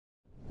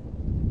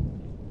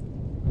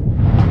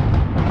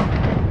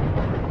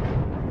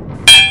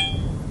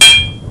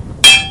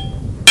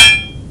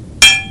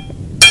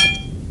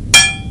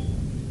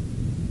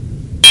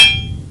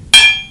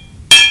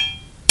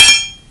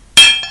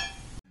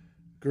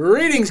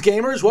Greetings,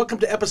 gamers. Welcome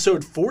to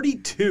episode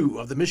 42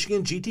 of the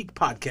Michigan GT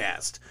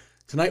podcast.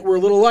 Tonight we're a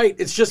little light.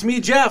 It's just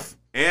me, Jeff.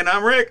 And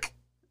I'm Rick.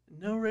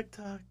 No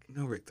Riktok.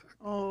 No Riktok.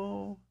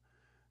 Oh.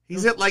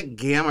 He's at like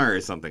Gamma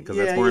or something because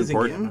that's more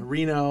important.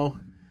 Reno,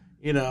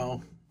 I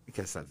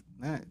guess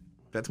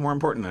that's more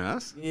important than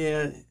us.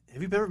 Yeah.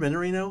 Have you ever been to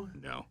Reno?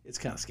 No. It's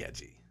kind of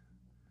sketchy.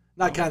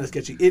 Not kind of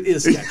sketchy. It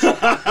is sketchy.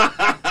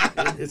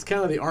 It's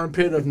kind of the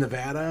armpit of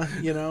Nevada,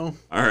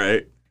 All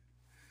right.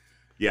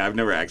 Yeah, I've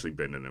never actually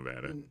been to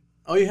Nevada.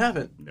 Oh, you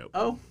haven't? Nope.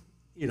 Oh,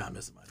 you're not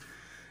missing much.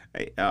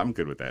 Hey, I'm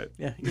good with that.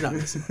 Yeah, you're not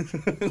missing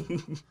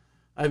much.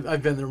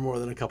 I've been there more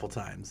than a couple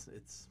times.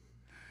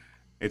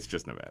 It's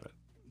just Nevada.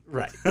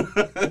 Right.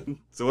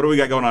 So what do we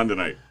got going on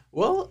tonight?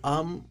 Well,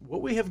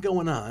 what we have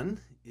going on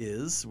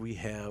is we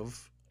have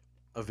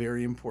a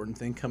very important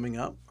thing coming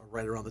up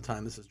right around the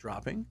time this is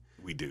dropping.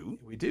 We do?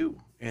 We do.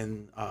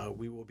 And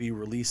we will be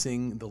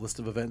releasing the list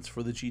of events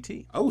for the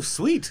GT. Oh,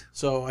 sweet.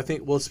 So I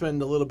think we'll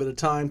spend a little bit of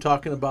time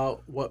talking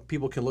about what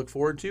people can look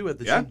forward to at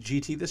the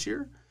GT this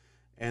year.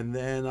 And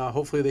then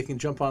hopefully they can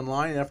jump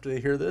online after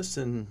they hear this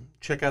and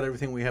check out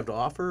everything we have to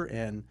offer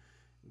and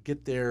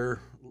get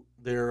their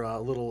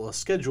little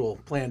schedule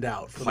planned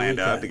out. Planned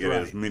out to get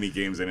as many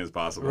games in as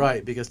possible.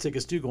 Right, because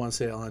tickets do go on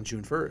sale on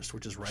June 1st,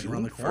 which is right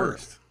around the corner.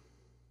 1st.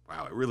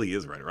 Wow, it really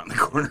is right around the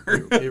corner.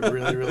 It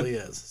really, really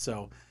is.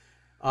 So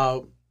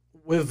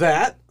with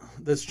that,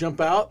 let's jump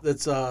out.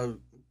 Let's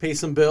pay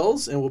some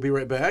bills, and we'll be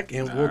right back,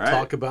 and we'll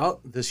talk about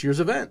this year's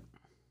event.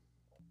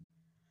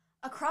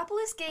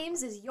 Acropolis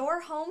Games is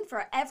your home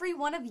for every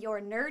one of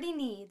your nerdy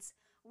needs.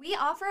 We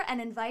offer an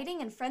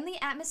inviting and friendly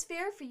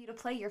atmosphere for you to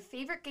play your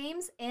favorite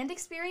games and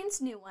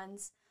experience new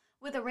ones.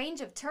 With a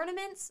range of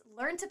tournaments,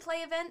 learn-to-play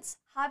events,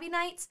 hobby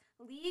nights,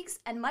 leagues,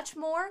 and much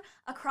more,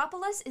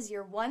 Acropolis is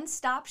your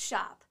one-stop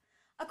shop.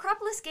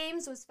 Acropolis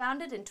Games was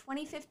founded in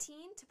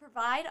 2015 to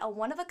provide a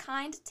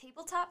one-of-a-kind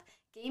tabletop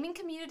gaming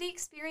community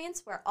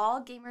experience where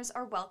all gamers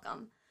are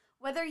welcome.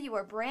 Whether you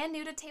are brand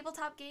new to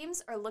tabletop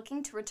games or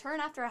looking to return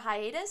after a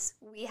hiatus,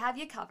 we have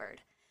you covered.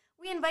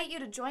 We invite you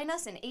to join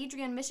us in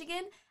Adrian,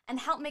 Michigan,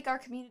 and help make our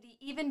community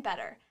even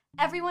better.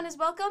 Everyone is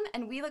welcome,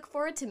 and we look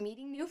forward to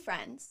meeting new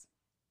friends.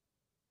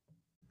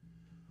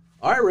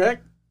 All right,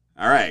 Rick.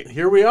 All right.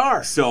 Here we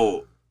are.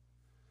 So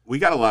we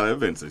got a lot of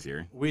events this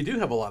year. We do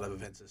have a lot of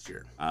events this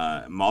year.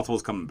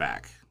 Multiples coming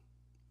back.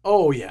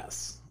 Oh,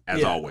 yes.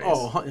 As always.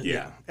 Oh,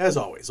 yeah. As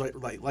always.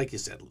 Like you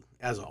said,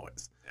 as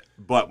always.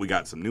 But we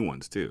got some new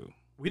ones, too.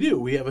 We do.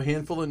 We have a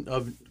handful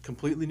of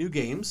completely new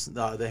games.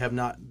 They have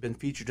not been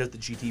featured at the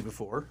GT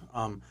before.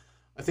 I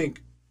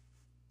think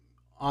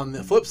on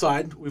the flip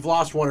side, we've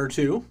lost one or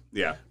two.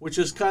 Yeah. Which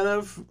is kind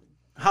of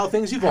how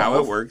things evolve. How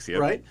it works, yeah.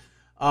 Right?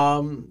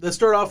 Let's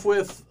start off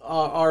with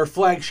our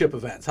flagship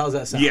events. How's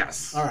that sound?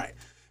 Yes. All right.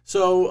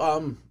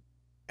 So,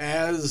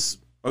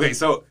 Okay,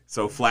 so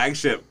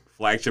flagship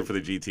for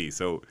the GT.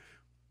 So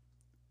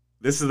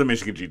this is the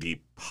Michigan GT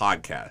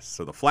podcast.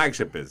 So the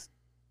flagship is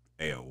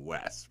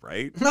AOS,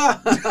 right?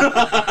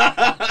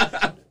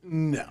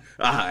 No.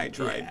 I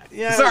tried.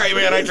 Yeah. Sorry,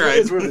 man, I tried.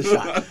 It's worth a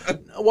shot.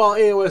 While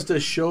AOS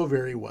does show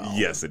very well.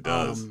 Yes, it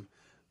does.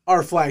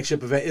 Our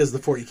flagship event is the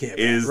 40K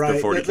event, right?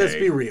 The 40K. Let's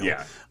be real.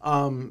 Yeah.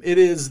 It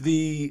is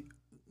the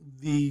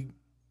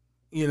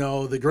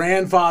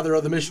grandfather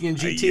of the Michigan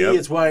GT. Yep.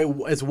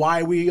 It's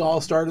why we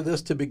all started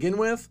this to begin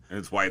with. And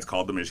it's why it's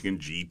called the Michigan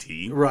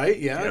GT. Right,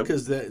 yeah, Yep.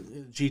 because the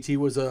GT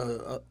was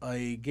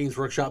a Games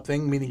Workshop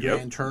thing, meaning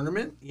grand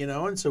tournament,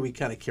 and so we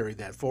kind of carried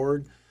that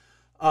forward.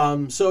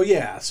 So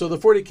the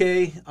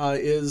 40K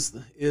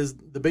is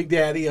the big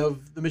daddy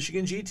of the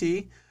Michigan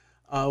GT.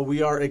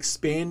 We are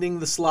expanding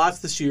the slots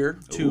this year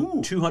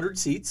to 200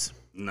 seats.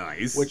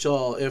 Nice. Which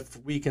if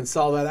we can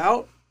sell that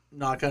out,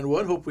 knock on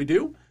wood, hope we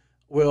do,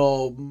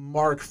 will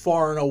mark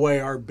far and away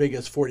our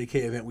biggest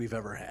 40K event we've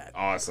ever had.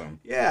 Awesome.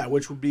 Yeah,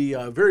 which would be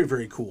very,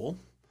 very cool.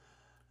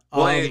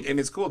 Well, and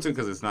it's cool, too,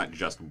 because it's not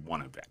just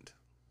one event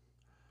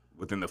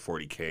within the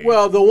 40K.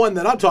 Well, the one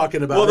that I'm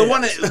talking about the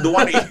one,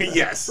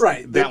 yes.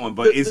 Right. That one,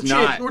 but it's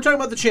not. We're talking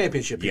about the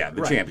championship. Yeah,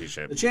 the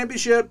championship. The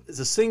championship is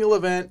a single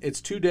event.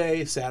 It's 2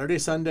 days, Saturday,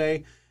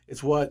 Sunday.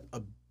 It's what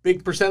a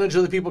big percentage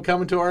of the people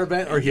coming to our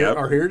event are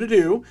here to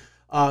do.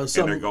 And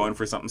they're going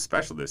for something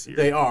special this year.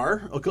 They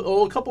are. A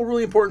couple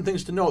really important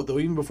things to note, though,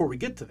 even before we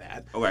get to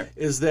that,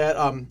 is that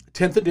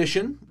 10th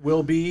edition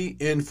will be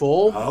in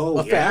full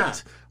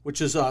effect,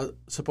 which is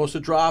supposed to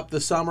drop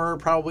this summer,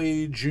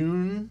 probably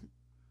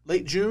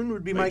late June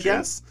would be my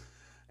guess.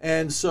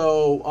 And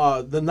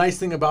so the nice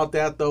thing about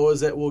that, though, is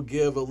that we'll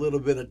give a little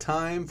bit of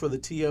time for the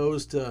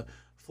TOs to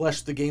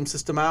flesh the game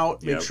system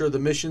out, make sure the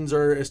missions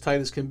are as tight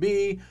as can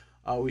be.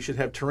 We should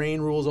have terrain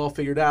rules all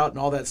figured out and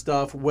all that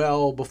stuff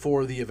well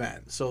before the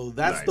event. So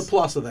that's the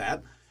plus of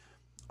that.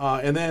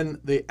 And then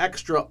the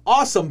extra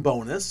awesome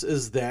bonus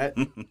is that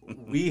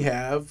we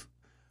have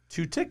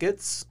 2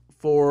 tickets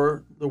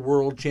for the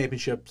World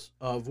Championships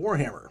of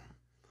Warhammer.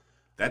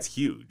 That's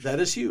huge. That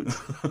is huge.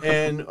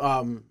 And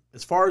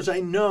as far as I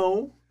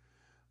know,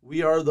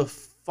 we are the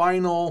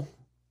final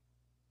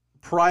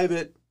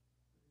private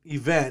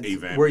event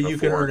where you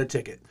can earn a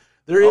ticket.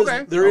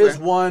 There is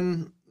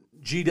one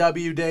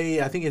GW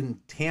day, I think in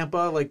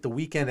Tampa, like the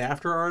weekend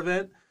after our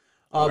event,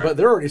 but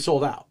they're already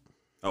sold out.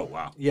 Oh,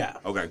 wow. Yeah.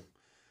 Okay.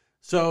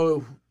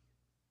 So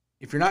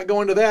if you're not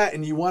going to that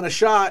and you want a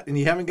shot and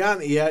you haven't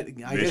gotten it yet,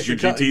 I guess you're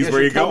going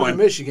to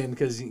Michigan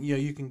because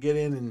you can get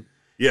in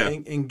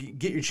and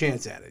get your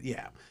chance at it.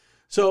 Yeah.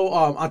 So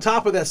on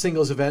top of that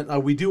singles event,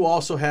 we do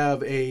also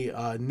have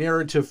a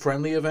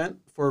narrative-friendly event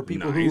for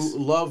people who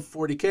love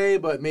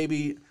 40K but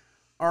maybe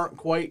aren't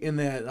quite in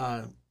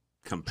that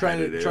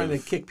trying to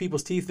kick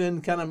people's teeth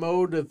in kind of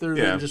mode. If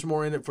they're just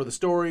more in it for the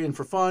story and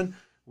for fun,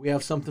 we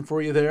have something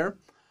for you there.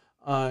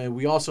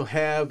 We also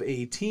have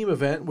a team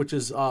event, which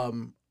is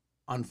on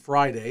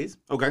Fridays.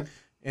 Okay.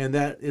 And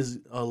that is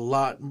a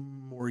lot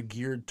more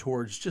geared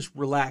towards just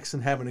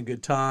relaxing, having a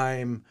good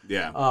time.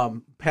 Yeah.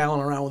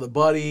 Palling around with a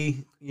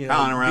buddy.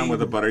 Palling around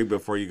with a buddy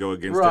before you go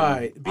against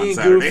him being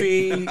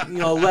goofy,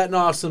 letting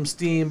off some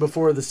steam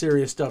before the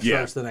serious stuff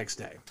starts the next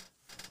day.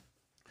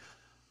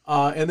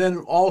 And then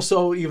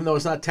also, even though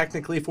it's not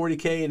technically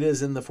 40K, it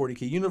is in the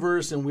 40K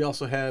universe, and we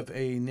also have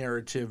a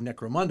narrative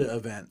Necromunda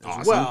event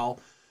as well.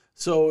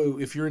 So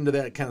if you're into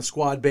that kind of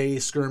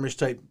squad-based, skirmish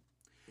type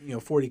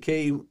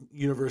 40K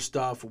universe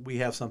stuff, we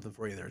have something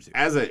for you there too.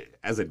 As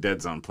a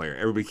Dead Zone player,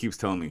 everybody keeps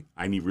telling me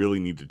I really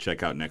need to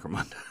check out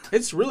Necromunda.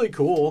 It's really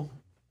cool.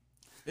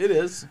 It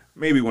is.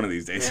 Maybe one of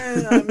these days.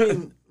 I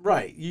mean,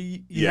 right.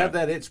 You have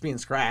that itch being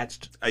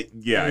scratched. I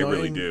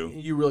really do.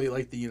 You really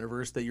like the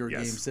universe that your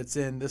game sits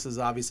in. This is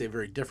obviously a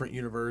very different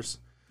universe.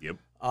 Yep.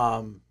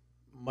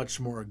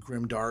 Much more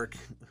grimdark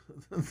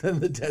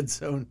than the Dead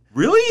Zone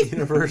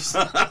universe.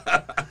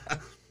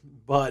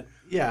 But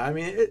yeah, I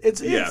mean,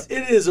 it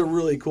is a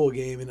really cool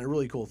game and a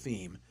really cool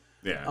theme.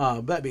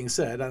 Yeah. That being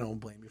said, I don't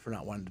blame you for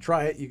not wanting to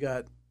try it.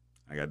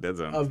 I got Dead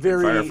Zone.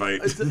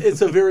 Firefight.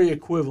 It's a very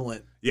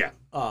equivalent.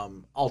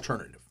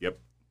 Alternative. Yep.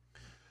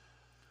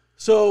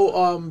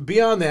 So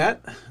beyond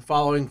that,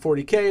 following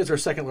 40K is our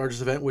second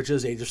largest event, which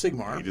is Age of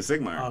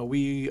Sigmar.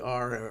 We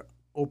are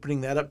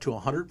opening that up to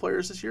 100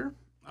 players this year.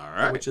 All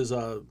right. Which is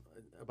about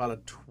a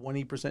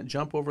 20%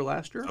 jump over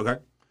last year. Okay.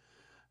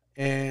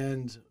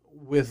 And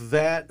with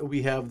that,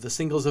 we have the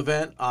singles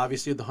event,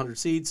 obviously, the 100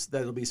 seats.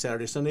 That'll be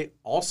Saturday, Sunday.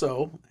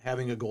 Also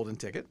having a golden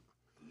ticket.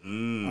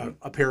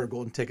 A pair of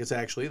golden tickets,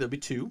 actually. There'll be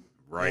two.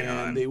 Right and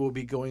on. They will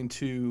be going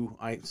to,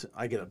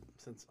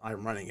 since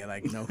I'm running it, I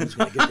know who's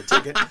going to get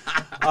the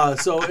ticket.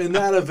 So in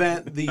that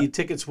event, the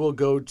tickets will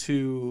go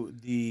to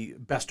the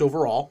best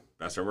overall.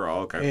 Best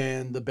overall, okay.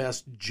 And the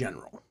best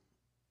general.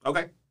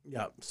 Okay.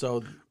 Yeah,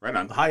 so right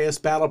on. The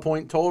highest battle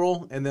point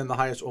total and then the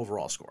highest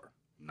overall score.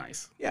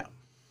 Nice. Yeah.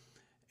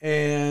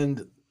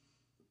 And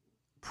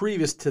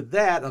previous to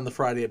that, on the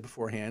Friday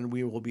beforehand,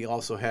 we will be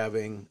also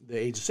having the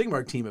Age of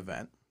Sigmar team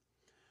event,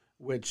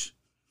 which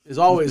is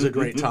always a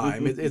great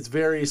time. It's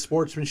very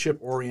sportsmanship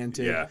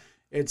oriented. Yeah.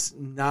 It's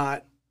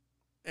not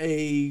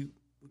an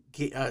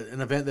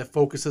event that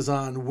focuses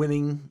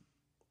on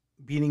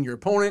beating your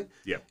opponent.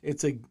 Yeah.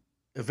 It's an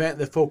event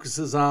that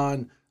focuses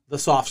on the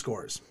soft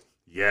scores.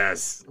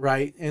 Yes.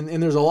 Right? And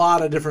there's a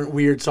lot of different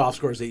weird soft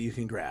scores that you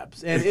can grab.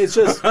 And it's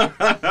just...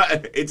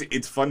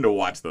 it's fun to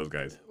watch those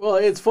guys. Well,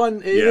 it's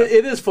fun.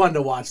 It is fun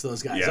to watch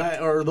those guys.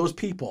 Yeah. Or those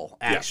people,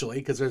 actually,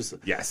 because there's...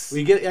 Yes.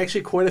 We get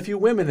actually quite a few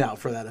women out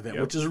for that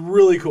event, which is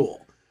really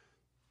cool.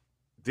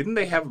 Didn't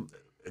they have...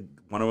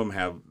 One of them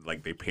have,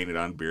 they painted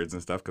on beards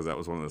and stuff because that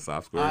was one of the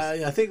soft scores?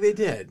 I think they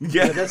did.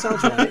 Yeah. That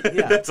sounds right.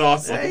 Yeah. That's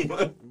awesome.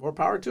 Hey, more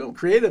power to them.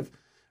 Creative,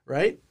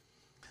 right?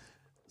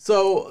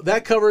 So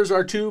that covers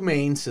our two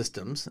main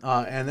systems,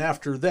 and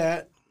after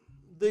that,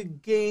 the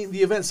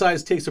event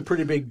size takes a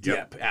pretty big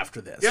dip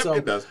after this. Yep, so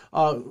it does.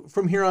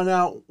 From here on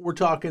out, we're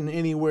talking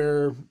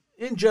anywhere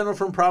in general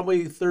from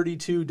probably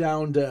 32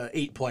 down to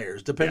 8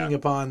 players, depending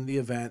upon the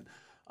event.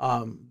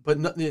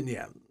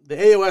 The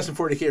AOS and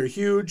 40K are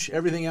huge.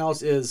 Everything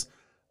else is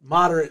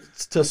moderate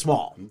to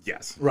small.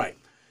 Yes. Right.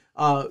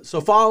 So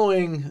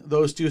following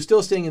those two,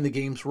 still staying in the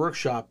Games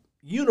Workshop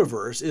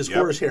universe, is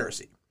Horus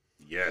Heresy.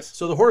 Yes.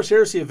 So the Horus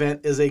Heresy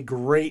event is a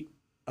great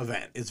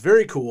event. It's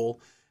very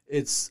cool.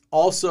 It's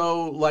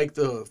also like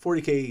the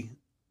 40K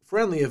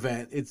friendly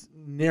event. It's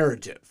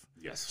narrative.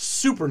 Yes.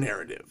 Super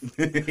narrative.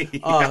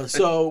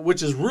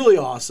 Which is really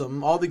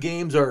awesome. All the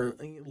games are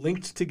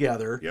linked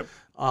together.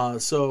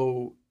 Yep.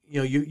 So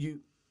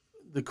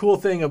the cool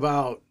thing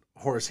about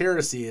Horus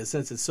Heresy is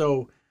since it's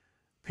so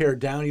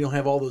pared down, you don't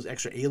have all those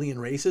extra alien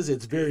races.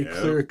 It's very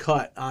clear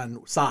cut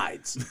on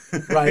sides,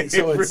 right?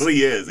 So it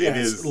really is. Yeah, it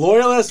is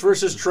loyalist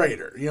versus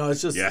traitor.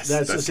 It's just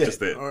that's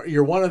just it. Or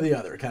you're one or the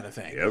other kind of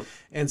thing. Yep.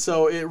 And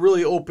so it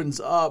really opens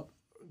up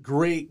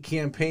great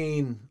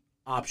campaign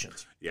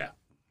options. Yeah.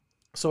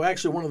 So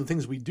actually, one of the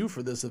things we do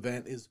for this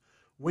event is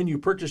when you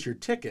purchase your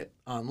ticket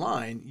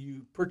online,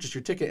 you purchase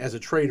your ticket as a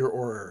traitor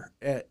or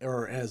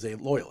as a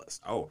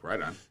loyalist. Oh, right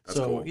on. That's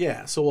cool.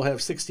 Yeah, so we'll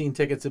have 16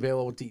 tickets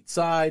available to each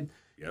side.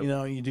 Yep.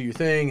 You do your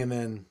thing, and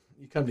then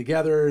you come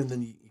together, and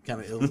then you kind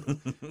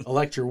of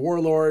elect your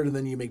warlord, and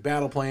then you make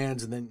battle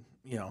plans, and then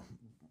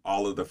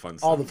all of the fun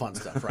stuff. All the fun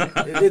stuff, right?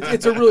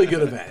 It's a really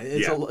good event.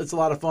 It's a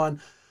lot of fun.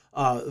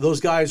 Those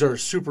guys are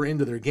super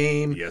into their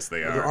game. Yes,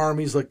 they are. Their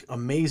armies look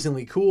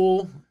amazingly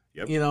cool.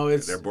 Yep.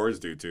 Their boards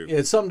do too.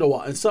 It's something to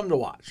watch. It's something to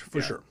watch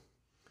for sure.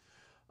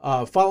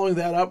 Following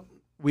that up,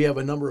 we have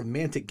a number of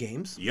Mantic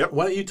games. Yep.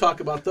 Why don't you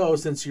talk about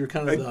those since you're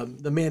kind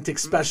of the Mantic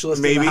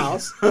specialist in the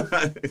house?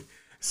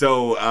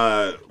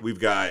 So we've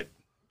got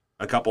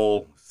a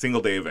couple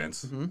single-day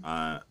events.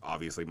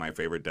 Obviously, my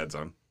favorite, Dead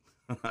Zone.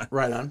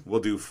 Right on. We'll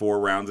do 4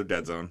 rounds of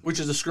Dead Zone. Which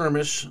is a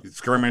skirmish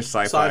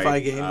sci-fi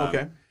game,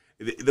 okay.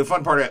 The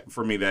fun part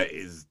for me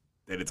is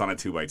that it's on a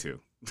 2x2.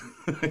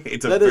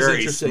 It's that is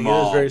interesting. It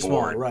is very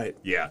small, right.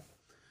 Yeah.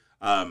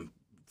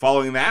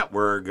 Following that,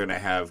 we're going to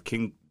have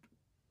Kings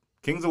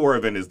of War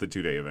event is the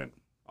 2-day event.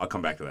 I'll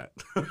come back to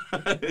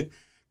that.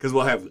 Because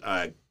we'll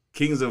have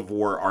Kings of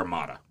War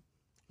Armada.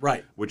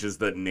 Right. Which is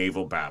the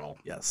naval battle.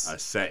 Yes.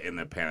 Set in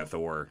the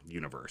Panethor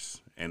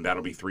universe. And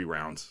that'll be 3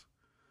 rounds.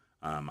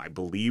 I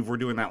believe we're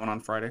doing that one on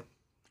Friday.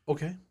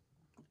 Okay.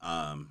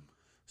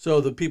 So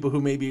the people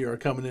who maybe are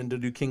coming in to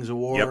do Kings of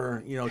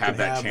War, have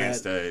that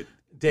chance to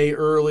day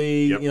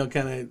early,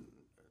 kind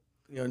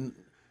of,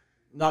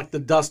 knock the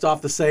dust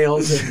off the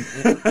sails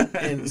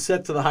and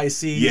set to the high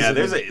seas. Yeah,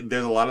 there's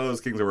a lot of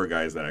those Kings of War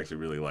guys that actually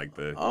really like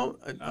the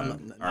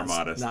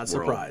Armada. Not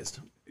surprised.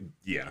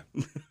 Yeah.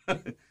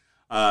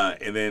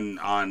 And then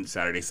on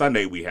Saturday,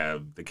 Sunday, we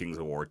have the Kings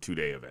of War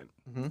 2-day event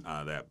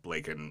that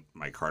Blake and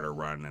Mike Carter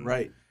run. And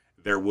right.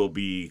 There will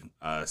be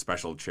a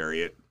special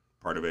chariot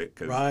part of it.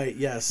 Right,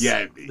 yes.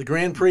 Yeah. The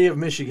Grand Prix of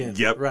Michigan.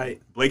 Yep.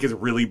 Right. Blake is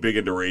really big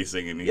into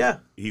racing, and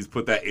he's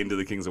put that into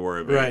the Kings of War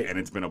event. Right. And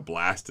it's been a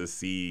blast to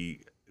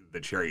see the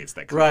chariots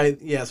that come. Right,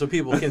 yeah, so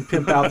people can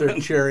pimp out their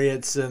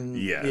chariots. And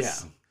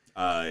yes.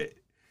 Yeah.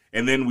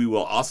 And then we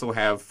will also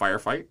have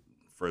Firefight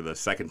for the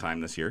second time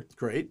this year.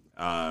 Great.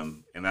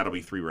 And that'll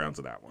be 3 rounds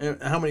of that one.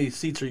 And how many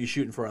seats are you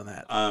shooting for on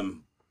that?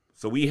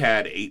 So we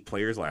had 8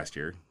 players last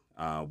year.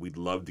 We'd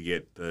love to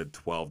get the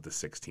 12 to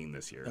 16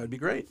 this year. That would be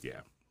great.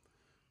 Yeah.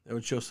 That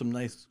would show some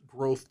nice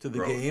growth to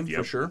the game,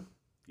 for sure.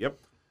 Yep.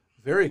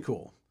 Very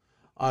cool.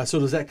 So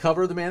does that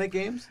cover the Mantic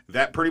games?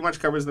 That pretty much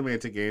covers the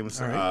Mantic games.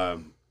 Right.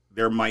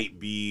 There might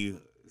be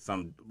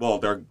some,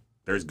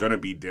 there's going to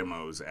be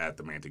demos at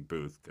the Mantic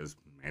booth because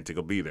Mantic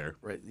will be there.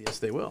 Right. Yes,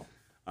 they will.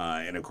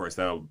 And of course,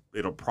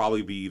 it'll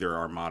probably be either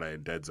Armada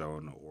and Dead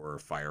Zone or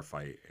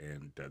Firefight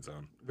and Dead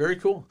Zone. Very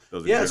cool.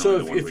 Yeah,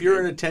 so if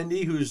you're an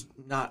attendee who's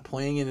not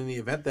playing in the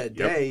event that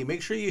day,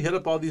 make sure you hit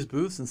up all these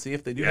booths and see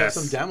if they do have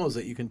some demos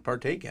that you can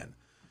partake in.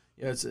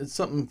 It's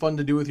something fun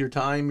to do with your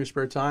time, your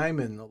spare time,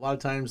 and a lot of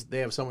times they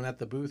have someone at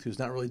the booth who's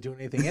not really doing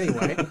anything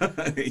anyway.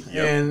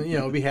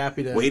 And be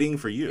happy to waiting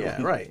for you.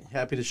 Yeah, right.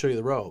 Happy to show you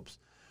the ropes.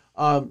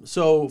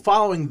 So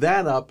following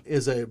that up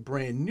is a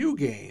brand new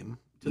game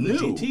to the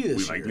GT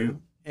this year. Like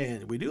new.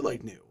 And we do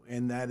like new,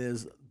 and that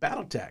is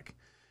BattleTech.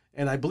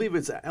 And I believe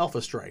it's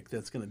Alpha Strike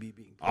that's going to be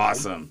being played.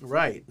 Awesome.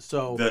 Right.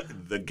 So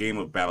the game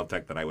of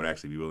BattleTech that I would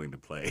actually be willing to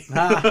play.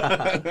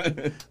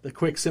 The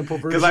quick, simple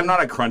version. Because I'm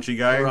not a crunchy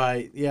guy.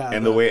 Right, yeah.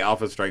 And the way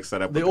Alpha Strike's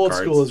set up the with old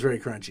cards, school is very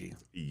crunchy.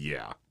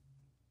 Yeah.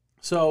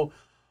 So,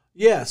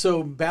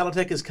 so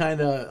BattleTech is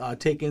kind of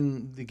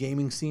taking the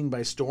gaming scene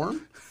by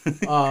storm.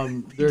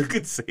 You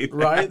could say that.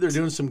 Right. They're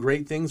doing some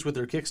great things with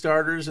their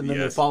Kickstarters, and then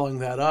they're following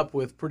that up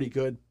with pretty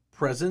good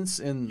presence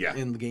in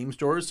the game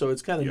stores. So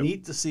it's kind of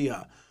neat to see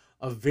a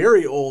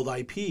very old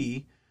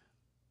IP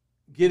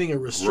getting a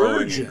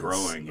resurgence.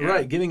 Growing,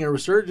 right? Getting a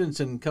resurgence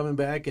and coming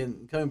back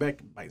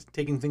by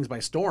taking things by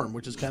storm,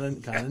 which is kind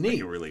of neat.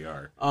 You really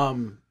are.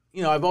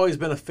 I've always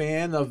been a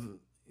fan of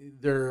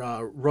their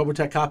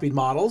Robotech copied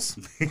models.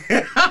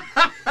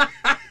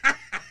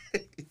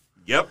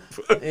 Yep.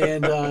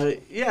 And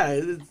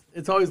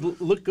it's always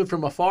looked good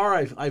from afar.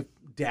 I've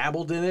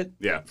dabbled in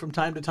it from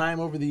time to time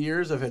over the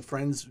years. I've had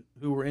friends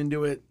who were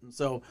into it, and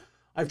so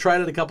I've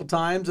tried it a couple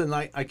times, and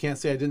I can't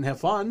say I didn't have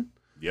fun.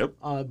 Yep.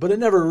 But it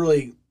never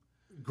really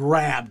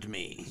grabbed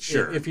me,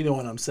 if you know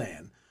what I'm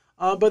saying.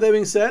 But that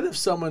being said, if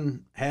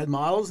someone had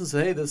models and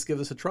said, hey, let's give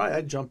this a try,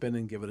 I'd jump in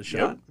and give it a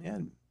shot. Yeah,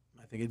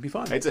 I think it'd be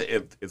fun. It's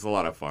a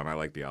lot of fun. I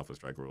like the Alpha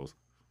Strike rules.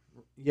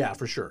 Yeah,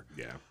 for sure.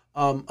 Yeah.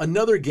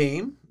 Another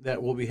game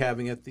that we'll be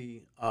having at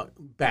the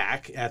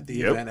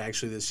event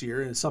actually this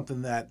year, and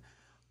something that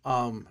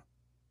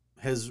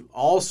has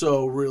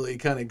also really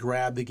kind of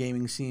grabbed the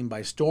gaming scene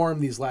by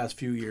storm these last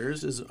few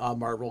years is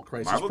Marvel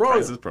Crisis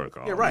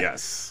Protocol. Yeah, right.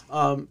 Yes.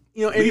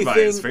 Anything,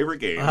 Levi's favorite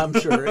game. I'm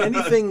sure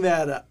anything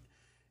that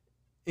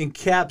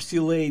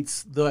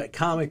encapsulates the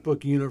comic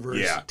book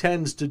universe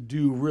tends to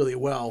do really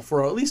well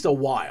for at least a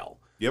while.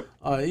 Yep.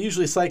 It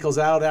usually cycles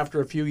out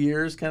after a few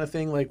years, kind of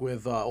thing, like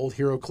with old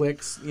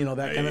HeroClix,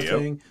 that kind of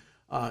thing.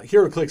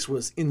 HeroClix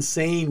was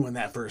insane when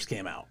that first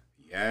came out.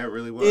 Yeah, it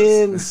really was.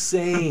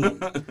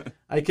 Insane.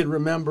 I can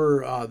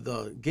remember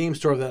the game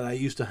store that I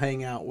used to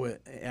hang out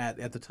with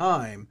at the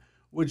time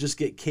would just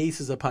get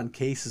cases upon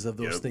cases of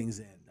those things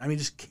in. I mean,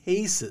 just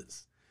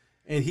cases.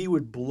 And he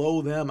would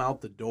blow them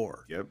out the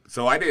door. Yep.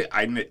 So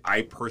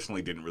I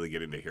personally didn't really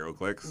get into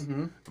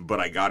HeroClix,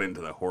 but I got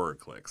into the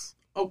HorrorClix.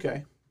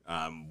 Okay.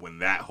 When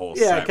that whole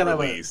set kind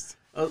released.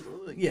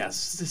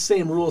 Yes, the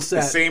same rule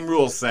set. The same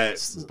rule set,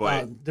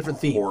 but different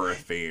theme. Horror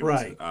themed.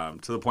 Right.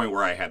 To the point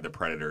where I had the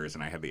Predators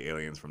and I had the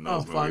aliens from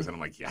those movies, fun. and I'm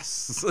like,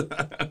 yes.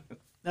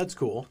 That's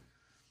cool.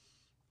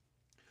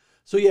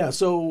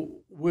 So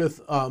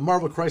with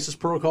Marvel Crisis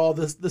Protocol,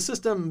 the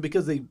system,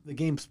 because the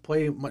games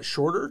play much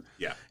shorter,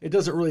 it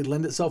doesn't really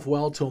lend itself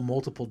well to a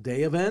multiple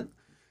day event.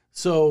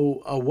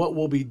 So what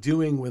we'll be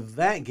doing with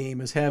that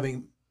game is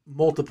having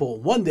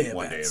multiple one-day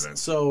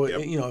events. So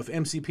if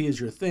MCP is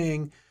your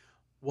thing,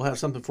 we'll have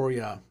something for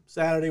you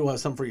Saturday. We'll have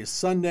something for you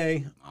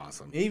Sunday.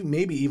 Awesome.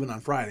 Maybe even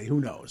on Friday.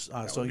 Who knows?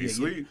 Would be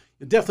sweet.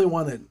 You definitely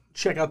want to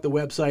check out the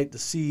website to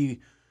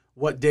see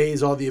what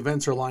days all the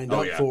events are lined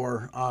up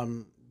for.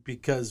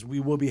 Because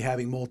we will be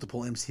having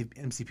multiple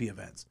MCP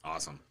events.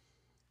 Awesome.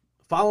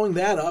 Following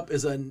that up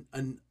is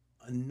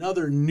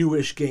another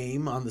newish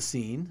game on the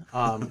scene.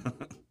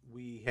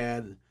 We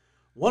had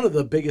one of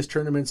the biggest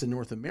tournaments in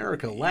North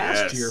America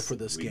last year for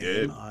this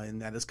game,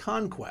 and that is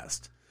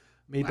Conquest.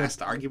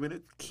 Last Argument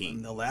of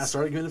Kings. The Last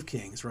Argument of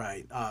Kings,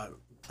 right.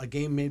 A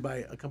game made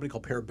by a company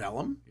called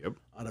Parabellum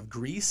out of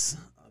Greece.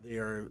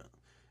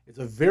 It's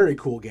a very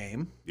cool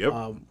game.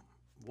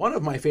 One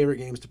of my favorite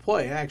games to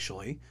play,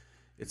 actually.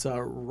 It's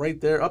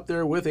right there, up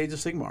there with Age of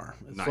Sigmar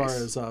as far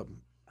as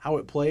how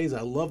it plays.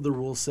 I love the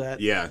rule set.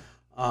 Yeah.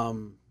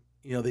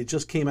 They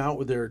just came out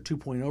with their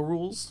 2.0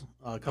 rules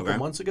a couple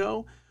months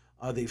ago.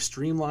 They've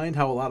streamlined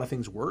how a lot of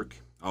things work.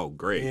 Oh,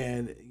 great.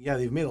 And,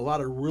 they've made a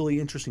lot of really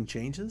interesting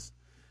changes.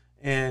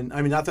 And,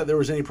 I mean, not that there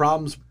was any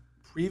problems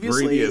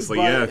previously,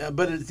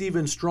 but it's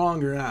even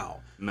stronger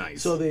now.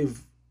 Nice. So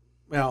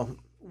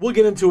we'll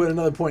get into it at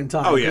another point in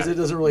time because it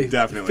doesn't really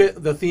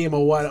fit the theme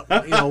of what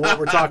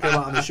we're talking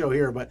about on the show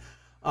here. But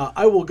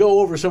I will go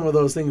over some of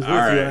those things with you,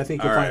 and I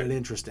think you'll find it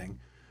interesting.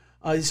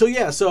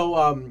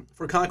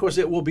 For Conquest,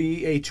 it will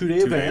be a 2-day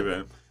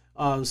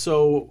event.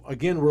 So,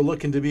 again, we're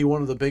looking to be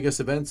one of the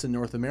biggest events in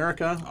North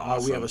America.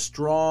 Awesome. We have a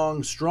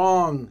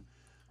strong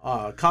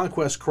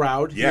Conquest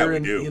crowd here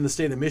in the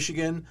state of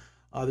Michigan.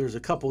 There's a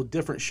couple of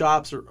different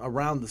shops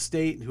around the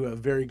state who have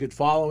very good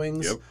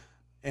followings. Yep.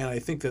 And I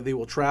think that they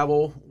will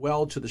travel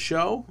well to the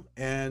show.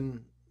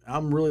 And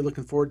I'm really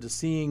looking forward to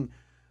seeing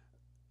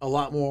a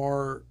lot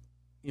more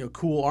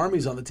cool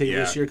armies on the table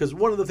this year, because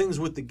one of the things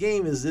with the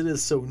game is it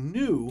is so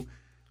new.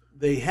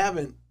 They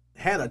haven't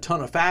had a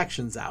ton of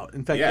factions out.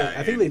 In fact,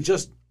 I think they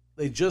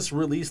just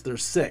released their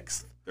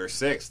 6th. Their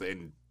 6th,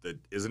 and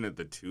isn't it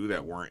the 2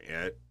 that weren't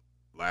at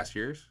last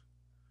year's?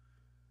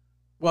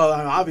 Well,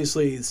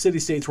 obviously, City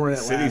States weren't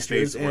at last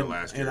year's.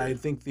 And I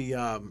think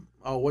the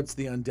what's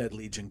the Undead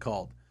Legion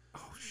called?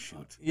 Oh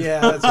shoot! Yeah,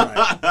 that's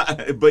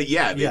right. But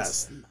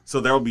so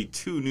there will be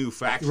 2 new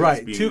factions.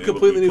 Right, 2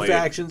 completely new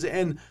factions,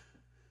 and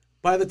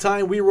by the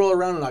time we roll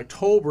around in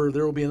October,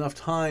 there will be enough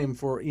time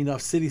for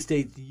enough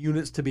city-state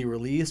units to be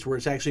released where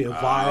it's actually a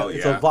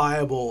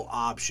viable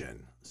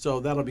option. So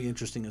that'll be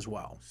interesting as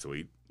well.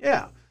 Sweet.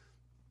 Yeah.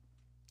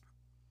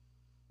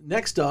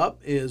 Next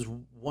up is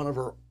one of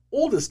our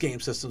oldest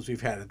game systems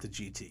we've had at the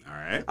GT. All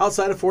right.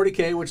 Outside of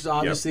 40K, which is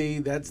obviously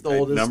that's the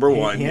oldest, number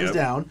one, hands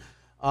down,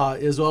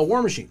 is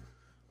War Machine.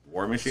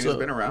 War Machine has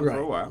been around for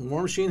a while.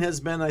 War Machine has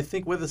been, I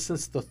think, with us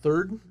since the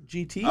 3rd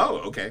GT. Oh,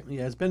 okay.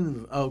 Yeah, it's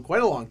been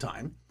quite a long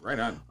time. Right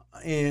on.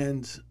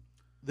 And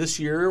this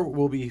year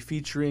we'll be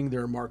featuring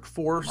their Mark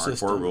IV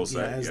system. Mark IV rule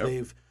set, as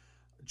they've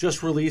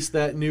just released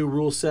that new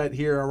rule set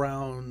here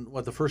around,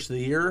 the first of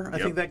the year? I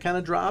think that kind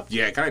of dropped.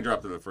 Yeah, it kind of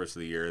dropped at the first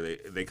of the year.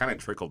 They kind of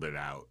trickled it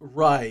out.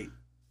 Right.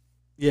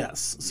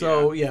 Yes.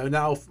 So,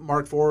 now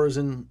Mark IV is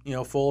in,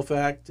 full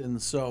effect.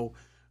 And so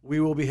we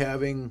will be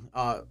having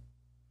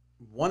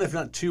one, if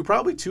not 2,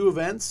 probably 2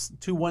 events,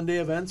 2 one-day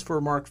events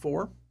for Mark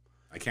IV.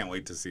 I can't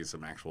wait to see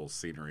some actual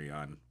scenery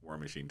on War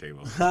Machine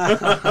tables.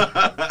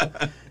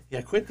 Yeah,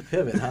 quit the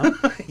pivot,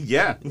 huh?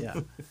 Yeah.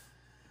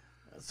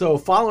 So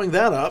following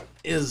that up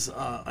is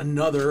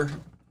another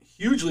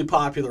hugely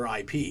popular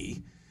IP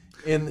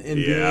in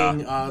being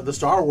the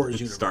Star Wars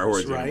universe. Star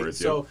Wars right? universe,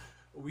 So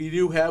we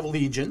do have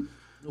Legion.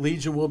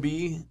 Legion will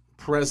be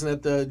present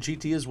at the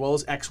GT as well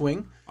as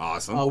X-Wing.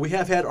 Awesome. We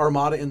have had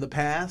Armada in the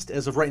past.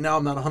 As of right now,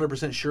 I'm not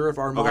 100% sure if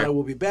Armada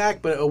will be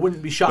back, but I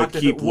wouldn't be shocked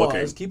if it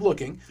was. Keep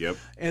looking. Yep.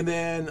 And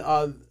then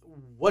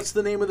what's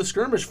the name of the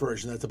skirmish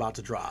version that's about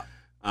to drop?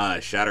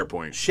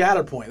 Shatterpoint.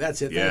 Shatterpoint.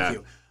 That's it. Thank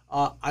you.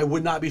 I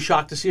would not be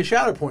shocked to see a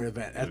Shatterpoint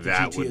event at the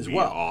GT as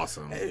well.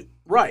 That would be awesome.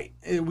 Right.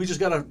 We just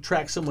got to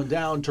track someone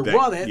down to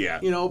run it. Yeah.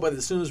 But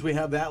as soon as we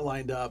have that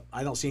lined up,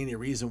 I don't see any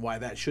reason why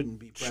that shouldn't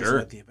be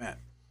present at the event.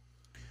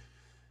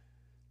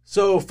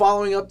 So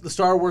following up the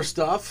Star Wars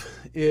stuff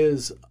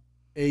is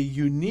a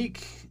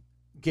unique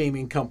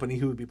gaming company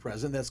who would be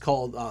present. That's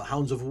called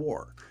Hounds of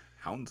War.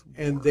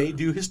 And they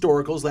do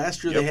historicals.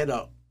 Last year they had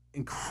an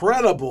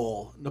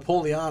incredible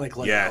Napoleonic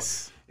layout.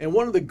 Yes. And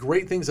one of the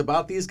great things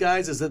about these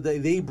guys is that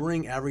they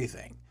bring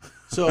everything.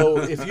 So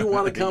if you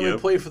want to come and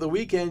play for the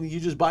weekend, you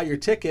just buy your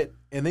ticket,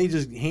 and they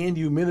just hand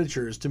you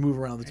miniatures to move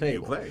around the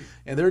table. Play.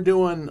 And they're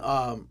doing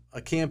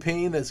a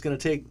campaign that's going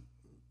to take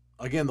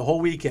again, the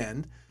whole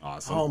weekend.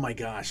 Awesome. Oh, my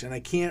gosh. And I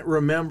can't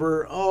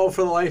remember. Oh,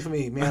 for the life of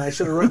me. Man, I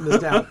should have written this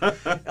down.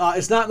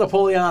 It's not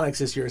Napoleonics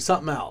this year. It's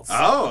something else.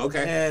 Oh,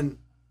 okay. And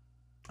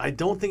I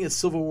don't think it's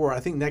Civil War. I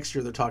think next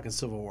year they're talking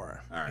Civil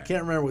War. All right. I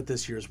can't remember what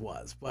this year's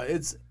was. But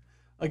it's,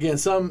 again,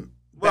 some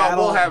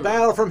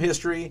battle from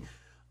history.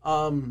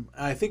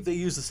 I think they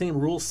use the same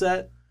rule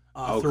set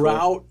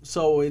throughout. Cool.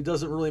 So it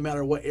doesn't really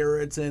matter what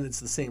era it's in. It's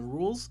the same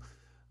rules.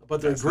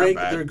 But they're great.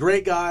 They're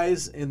great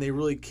guys, and they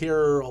really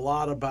care a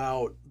lot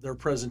about their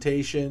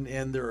presentation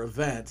and their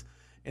event.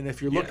 And if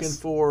you're looking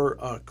for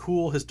a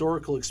cool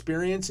historical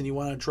experience and you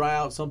want to try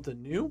out something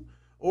new,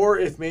 or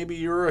if maybe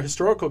you're a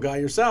historical guy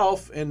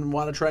yourself and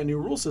want to try a new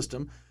rule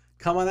system,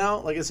 come on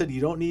out. Like I said,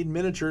 you don't need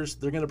miniatures.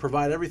 They're going to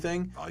provide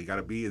everything. All you got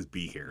to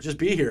be here. Just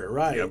be here,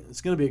 right? Yep.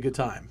 It's going to be a good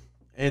time.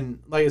 And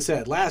like I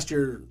said, last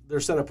year their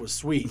setup was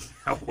sweet.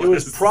 It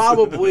was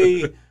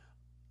probably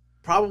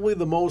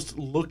the most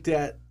looked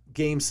at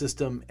game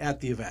system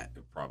at the event.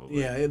 Probably.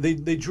 Yeah,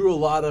 they drew a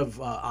lot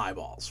of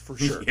eyeballs for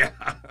sure. Yeah.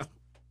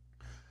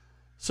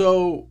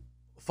 So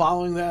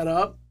following that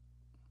up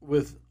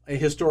with a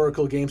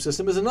historical game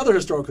system is another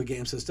historical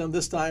game system,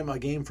 this time a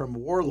game from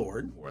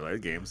Warlord.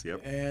 Warlord Games,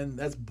 yep. And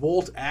that's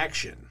Bolt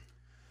Action.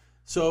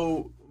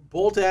 So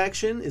Bolt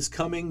Action is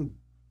coming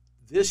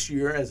this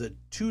year as a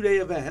 2-day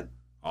event.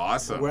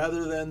 Awesome.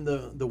 Rather than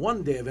the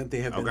 1-day event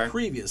they have been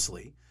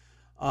previously.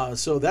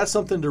 So that's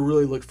something to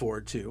really look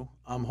forward to.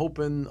 I'm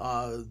hoping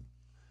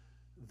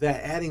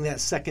that adding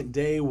that second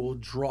day will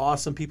draw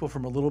some people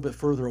from a little bit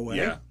further away.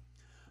 Yeah.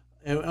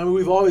 And I mean,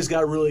 we've always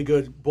got really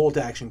good Bolt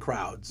Action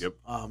crowds. Yep.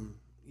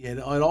 It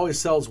always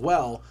sells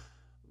well,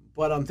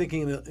 but I'm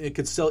thinking that it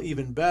could sell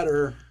even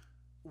better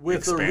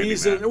with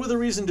a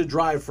reason to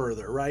drive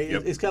further, right?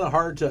 Yep. It's kind of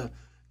hard to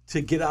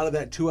get out of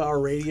that 2-hour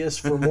radius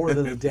for more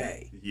than a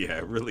day. Yeah,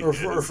 it really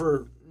is. Or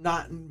for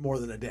not more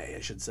than a day,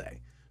 I should say.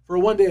 For a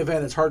 1-day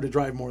event, it's hard to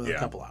drive more than a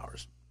couple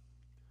hours.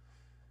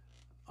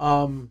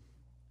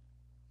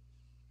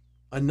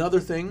 Another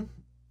thing.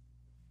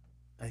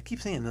 I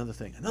keep saying another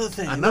thing. Another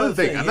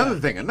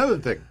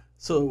thing.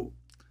 So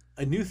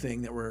a new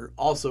thing that we're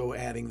also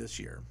adding this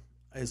year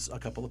is a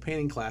couple of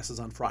painting classes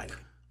on Friday.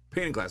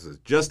 Painting classes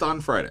just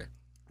on Friday?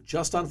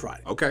 Just on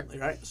Friday. Okay.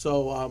 Right?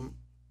 So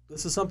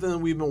this is something that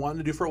we've been wanting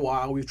to do for a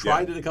while. We've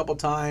tried it a couple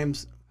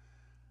times.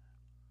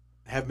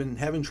 Have been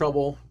having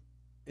trouble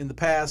in the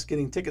past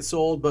getting tickets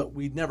sold, but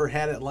we never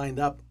had it lined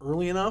up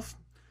early enough.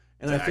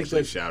 And I think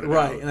that's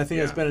right. And I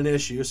think that's been an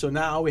issue. So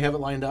now we have it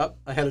lined up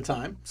ahead of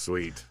time.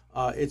 Sweet.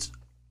 It's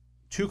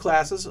 2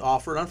 classes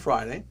offered on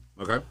Friday.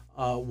 Okay.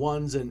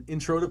 One's an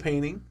intro to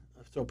painting,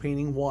 so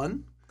painting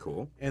 1.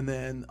 Cool. And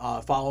then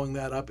following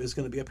that up is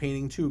going to be a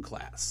painting 2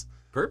 class.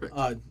 Perfect.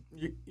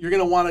 You're going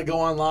to want to go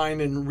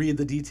online and read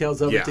the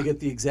details of it to get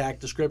the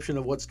exact description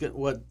of what's going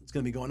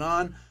to be going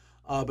on.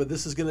 But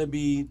this is going to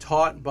be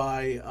taught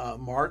by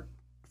Mark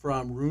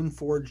from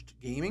Runeforged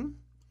Gaming.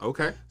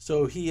 Okay.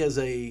 So he is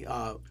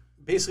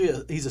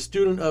he's a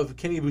student of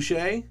Kenny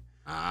Boucher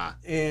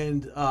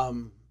and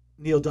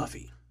Neil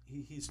Duffy.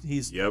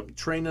 He's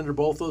trained under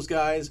both those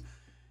guys.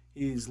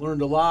 He's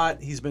learned a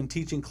lot. He's been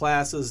teaching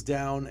classes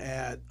down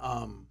at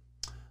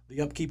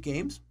the Upkeep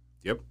Games.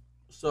 Yep.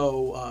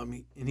 So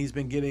and he's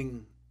been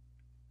getting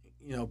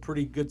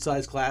pretty good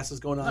sized classes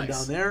going on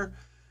down there,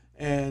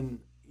 and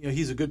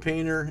he's a good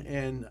painter,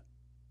 and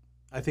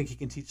I think he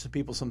can teach some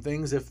people some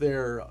things if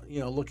they're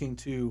looking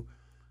to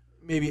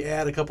maybe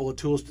add a couple of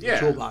tools to the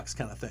toolbox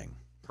kind of thing.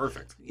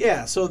 Perfect.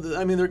 Yeah. So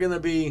they're going to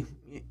be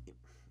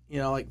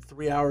like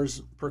 3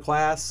 hours per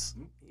class.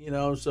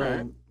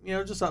 So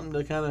just something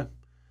to kind of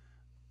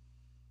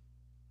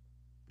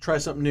try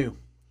something new.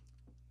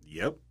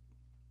 Yep.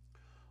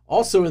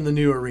 Also in the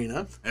new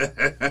arena,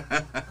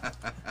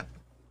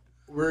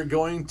 we're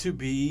going to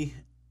be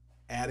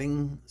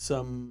adding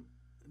some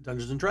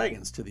Dungeons and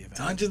Dragons to the event.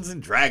 Dungeons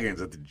and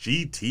Dragons at the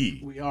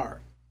GT. We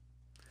are.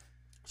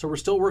 So we're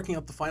still working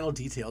up the final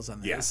details on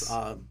this.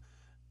 Yes.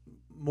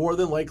 More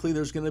than likely,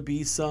 there's going to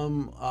be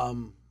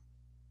some.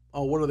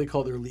 What do they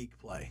call their league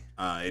play?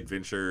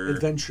 Adventure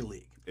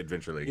League.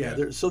 Adventure League.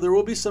 Yeah. So there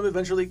will be some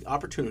Adventure League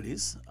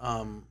opportunities.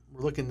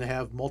 We're looking to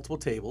have multiple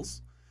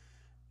tables.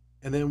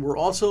 And then we're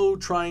also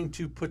trying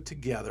to put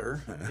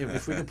together,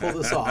 if we can pull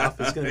this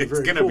off, it's going to be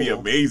very cool. It's going to be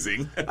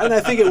amazing. And I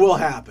think it will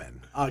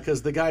happen,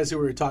 because the guys who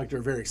we were talking to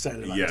are very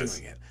excited about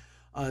doing it.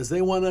 Is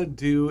they want to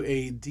do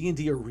a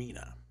D&D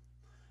arena.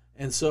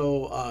 And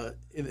so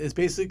it's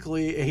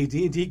basically a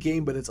D&D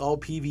game, but it's all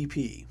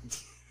PvP.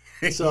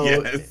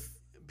 So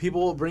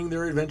people will bring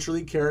their Adventure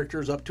League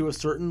characters up to a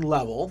certain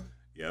level.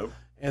 Yep.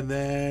 And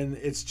then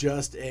it's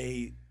just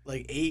a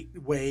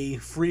 8-way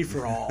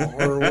free-for-all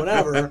or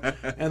whatever,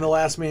 and the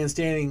last man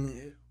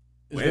standing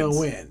is going to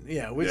win.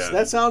 Yeah,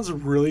 that sounds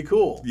really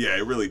cool. Yeah,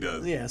 it really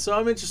does. Yeah, so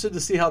I'm interested to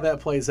see how that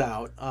plays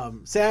out.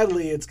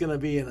 Sadly, it's going to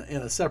be in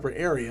a separate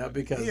area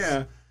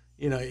because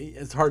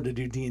it's hard to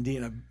do D&D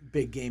in a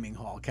big gaming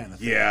hall kind of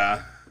thing.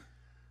 Yeah.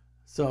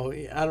 So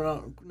I don't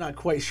know, not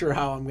quite sure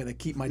how I'm going to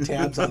keep my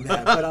tabs on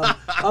that, but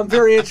I'm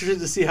very interested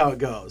to see how it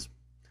goes.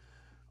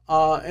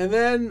 And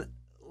then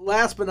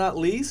last but not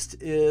least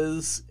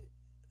is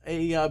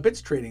a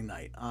bits trading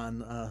night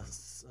on, I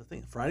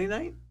think, Friday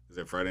night? Is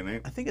it Friday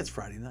night? I think it's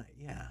Friday night,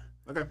 yeah.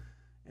 Okay.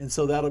 And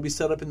so that'll be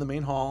set up in the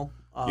main hall.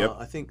 Yep.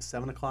 I think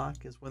 7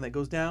 o'clock is when that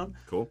goes down.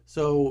 Cool.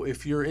 So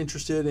if you're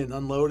interested in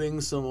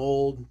unloading some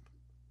old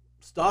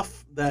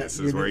stuff that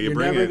you're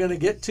never going to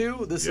get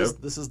to, this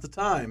is the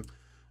time.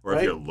 Or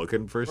if you're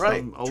looking for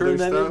some older turn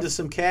that stuff. into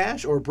some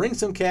cash, or bring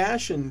some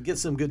cash and get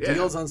some good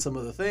deals on some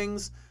of the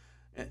things,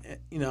 and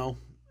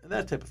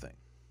that type of thing.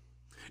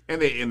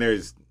 And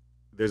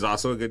there's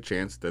also a good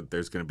chance that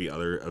there's going to be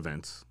other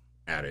events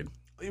added.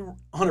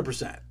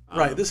 100%.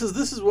 Right. This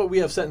is what we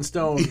have set in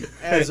stone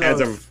as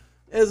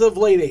of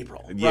late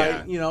April.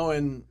 Yeah. Right.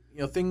 And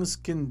things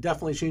can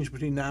definitely change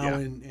between now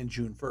and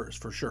June 1st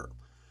for sure.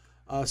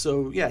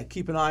 So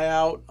keep an eye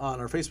out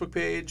on our Facebook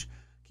page.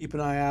 Keep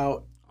an eye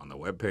out on the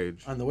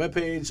webpage.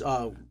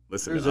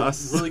 Listen to us.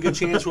 There's a really good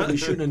chance we'll be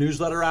shooting a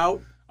newsletter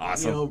out.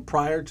 Awesome.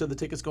 Prior to the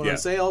tickets going on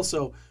sale.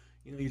 So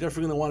you're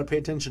definitely going to want to pay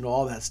attention to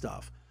all that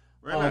stuff.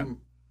 Right.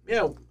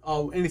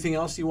 Anything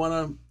else you want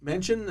to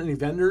mention? Any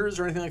vendors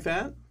or anything like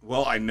that?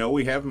 Well, I know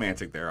we have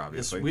Mantic there,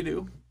 obviously. Yes, we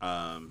do.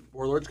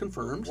 Warlord's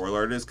confirmed.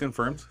 Warlord is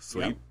confirmed.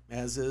 Sweet. Yep.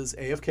 As is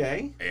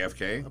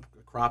AFK.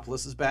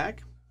 Acropolis is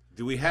back.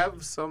 Do we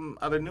have some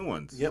other new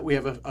ones? Yeah, we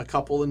have a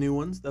couple of new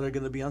ones that are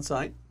going to be on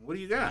site. What do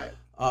you got?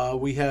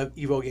 We have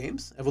Evo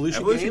Games.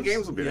 Evolution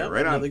Games will be there,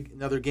 right on.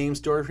 Another game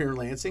store here in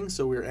Lansing.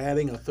 So we're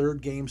adding a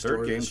third game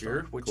store this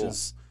year, which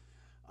is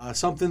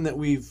something that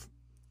we've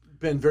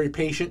been very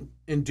patient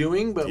in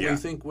doing, but we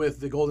think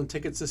with the golden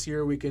tickets this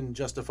year, we can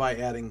justify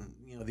adding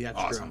the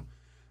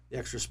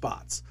extra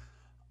spots.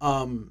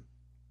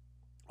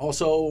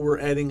 Also, we're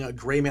adding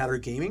Gray Matter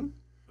Gaming.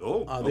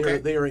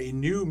 They are a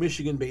new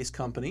Michigan-based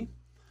company,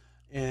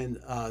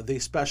 and they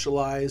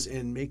specialize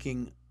in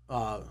making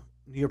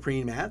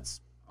neoprene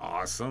mats.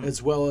 Awesome.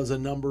 As well as a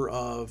number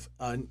of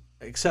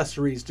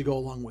accessories to go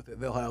along with it.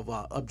 They'll have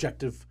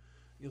objective,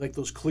 like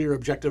those clear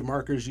objective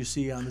markers you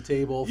see on the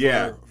table for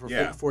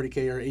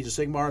 40K or Age of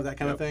Sigmar, that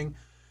kind of thing.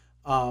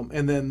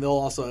 And then they'll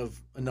also have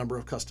a number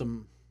of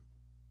custom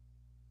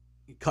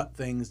cut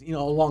things,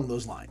 along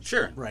those lines.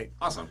 Sure. Right.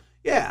 Awesome.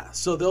 Yeah.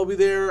 So they'll be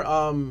there.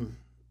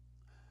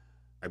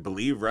 I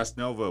believe Res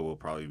Nova will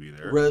probably be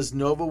there. Res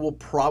Nova will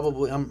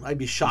probably. I'd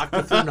be shocked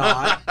if they're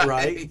not.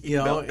 Right.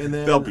 And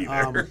then they'll be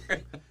there.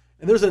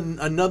 And there's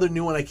another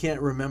new one I can't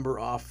remember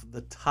off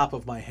the top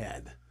of my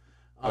head.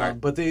 Okay.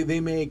 But they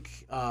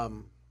make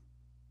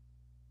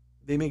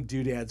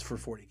doodads for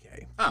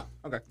 40K. Oh,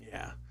 okay.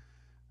 Yeah.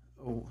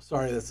 Oh,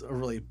 sorry, that's a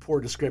really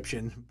poor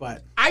description,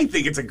 but I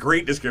think it's a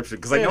great description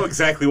because I know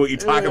exactly what you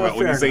talk about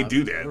when you say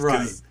doodads.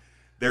 Right.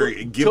 They're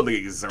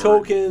giblies.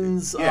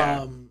 Tokens,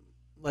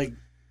 like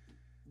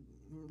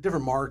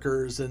different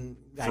markers and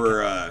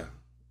for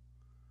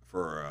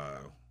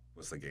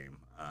what's the game?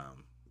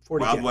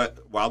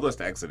 40K. Wild West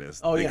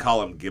Exodus. They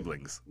call them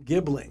giblings.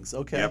 Giblings,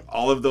 okay. Yep,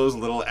 all of those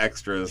little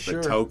extras,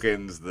 the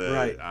tokens,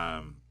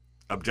 the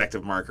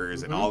objective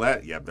markers, and all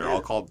that. Yep, they're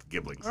all called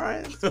giblings. All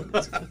right,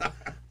 that's a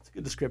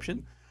good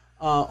description.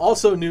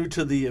 Also new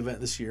to the event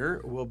this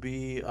year will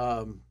be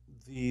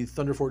the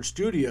Thunderforge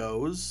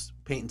Studios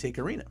Paint and Take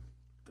Arena.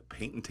 The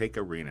Paint and Take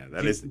Arena.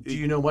 Do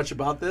you know much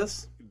about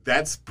this?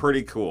 That's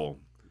pretty cool.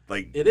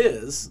 Like it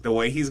is the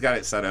way he's got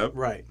it set up.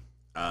 Right.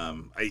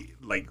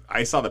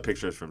 I saw the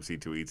pictures from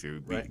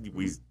C2E2. Right.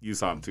 You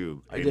saw him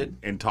too. I did.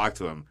 And talked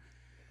to him.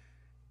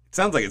 It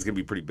sounds like it's gonna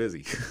be pretty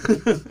busy.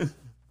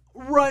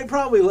 Right,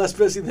 probably less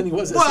busy than he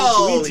was at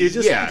C2E2,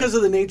 just because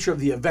of the nature of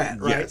the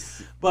event, right?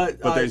 Yes.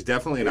 But there's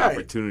definitely an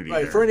opportunity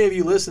there. For any of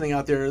you listening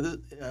out there,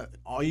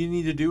 all you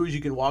need to do is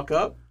you can walk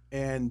up,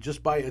 and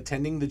just by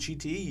attending the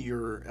GT,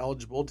 you're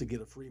eligible to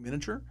get a free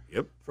miniature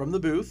from the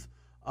booth.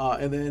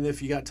 And then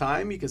if you got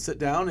time, you can sit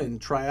down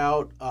and try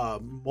out a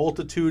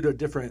multitude of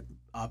different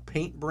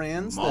paint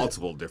brands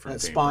that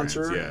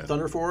sponsor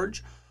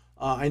Thunderforge.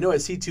 I know at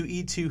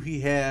C2E2 he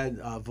had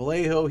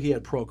Vallejo, he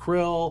had Pro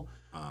Krill,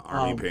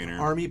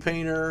 Army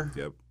Painter.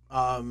 Yep.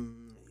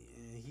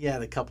 He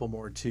had a couple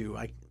more too.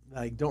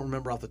 I don't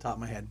remember off the top of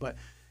my head, but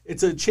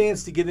it's a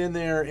chance to get in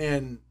there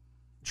and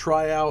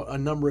try out a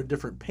number of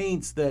different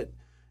paints that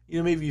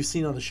maybe you've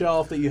seen on the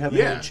shelf that you haven't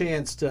had a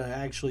chance to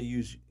actually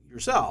use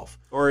yourself.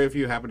 Or if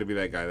you happen to be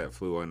that guy that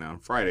flew in on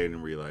Friday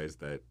and realized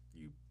that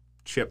you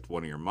chipped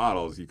one of your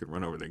models, you can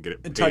run over there and get it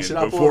and touch it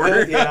up before. A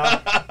little bit.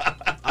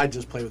 Yeah, I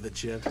just play with the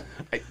chip.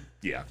 But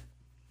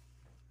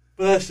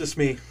that's just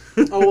me.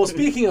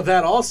 Speaking of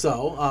that,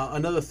 also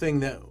another thing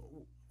that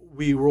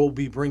we will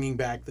be bringing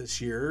back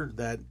this year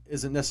that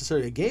isn't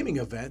necessarily a gaming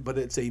event, but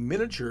it's a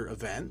miniature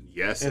event.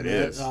 Yes, it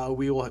is.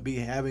 We will be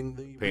having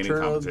the painting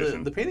return competition.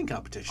 Of the painting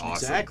competition.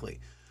 Awesome. Exactly.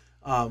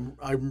 I'm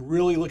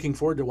really looking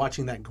forward to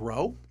watching that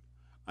grow.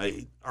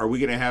 Are we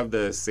going to have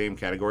the same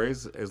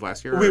categories as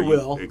last year? We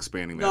will.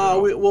 Expanding that? No,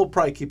 we'll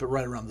probably keep it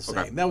right around the same.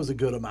 Okay. That was a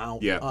good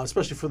amount,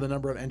 especially for the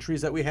number of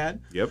entries that we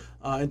had. Yep.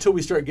 Until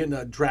we start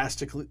getting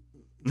drastically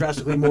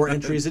more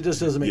entries, it just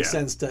doesn't make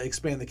sense to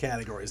expand the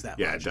categories that much.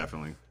 Yeah,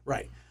 definitely.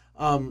 Right.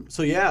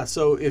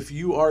 So if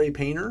you are a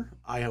painter,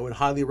 I would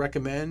highly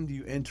recommend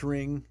you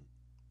entering,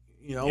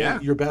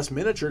 your best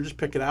miniature. Just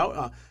pick it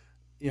out.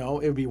 It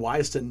would be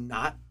wise to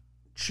not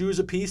choose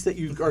a piece that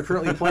you are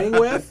currently playing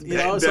with.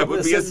 That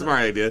would be a smart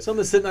idea. Something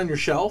that's sitting on your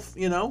shelf.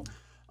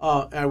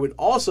 I would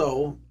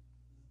also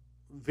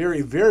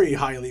very, very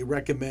highly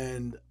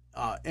recommend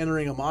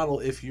entering a model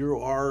if you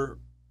are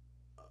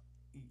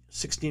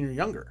 16 or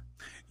younger.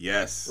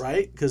 Yes.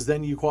 Right? Because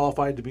then you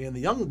qualified to be in the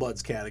Young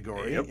Bloods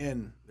category,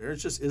 and there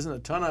just isn't a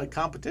ton of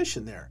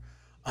competition there.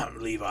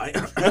 Levi.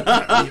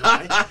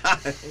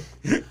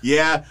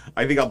 Yeah,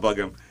 I think I'll bug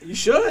him. You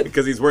should.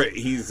 Because he's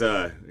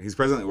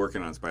presently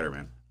working on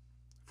Spider-Man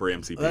for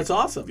MCP. That's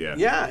awesome. Yeah.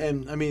 Yeah,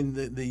 and I mean,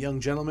 the young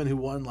gentleman who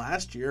won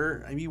last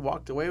year, he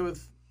walked away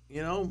with,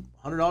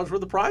 $100 worth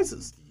of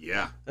prizes.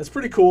 Yeah. That's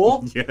pretty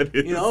cool. Yeah, it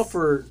is.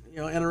 For,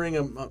 entering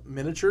a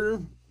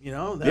miniature,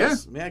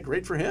 that's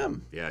great for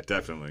him. Yeah,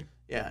 definitely.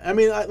 Yeah, I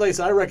mean, like I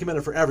said, I recommend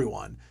it for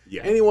everyone.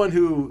 Yeah. Anyone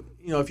who,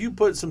 if you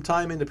put some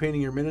time into painting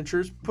your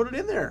miniatures, put it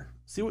in there.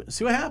 See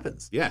what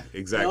happens. Yeah,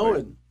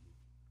 exactly.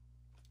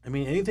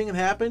 Anything can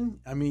happen.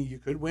 I mean, you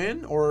could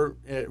win, or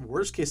at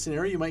worst case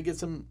scenario, you might get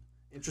some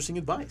interesting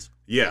advice.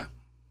 Yeah.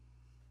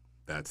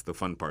 That's the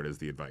fun part, is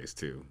the advice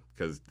too,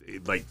 because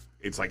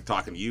it's like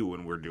talking to you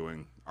when we're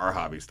doing our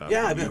hobby stuff.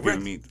 Yeah,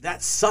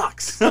 that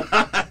sucks.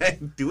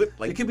 Do it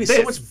like it could be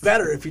so much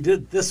better if you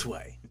did it this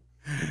way.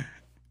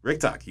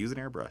 Riktok, use an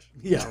airbrush.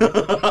 Yeah.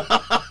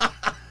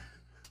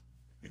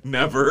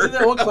 Never. In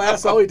that one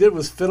class, all he did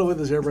was fiddle with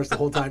his airbrush the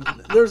whole time.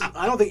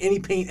 I don't think any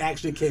paint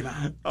actually came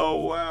out.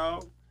 Oh,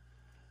 wow.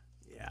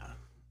 Yeah.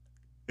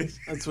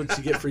 That's what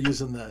you get for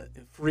using the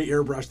free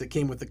airbrush that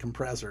came with the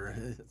compressor.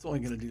 It's only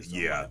going to do so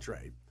much,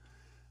 right?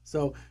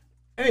 So,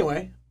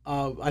 anyway,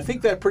 I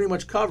think that pretty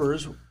much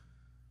covers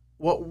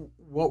what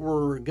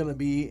we're going to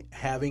be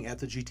having at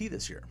the GT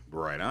this year.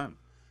 Right on.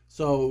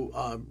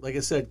 So, like I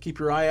said, keep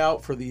your eye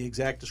out for the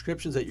exact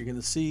descriptions that you're going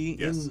to see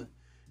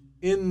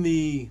in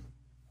the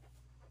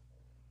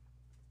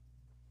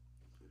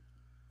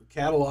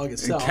catalog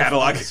itself.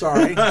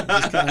 Sorry,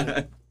 just kind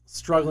of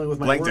struggling with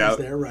my words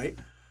there, right?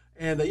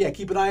 And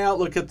keep an eye out.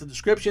 Look at the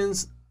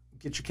descriptions.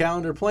 Get your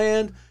calendar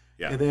planned.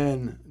 Yeah. And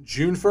then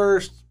June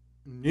 1st,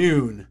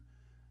 noon,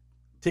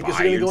 tickets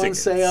are going to go on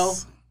sale.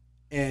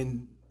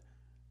 And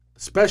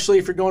especially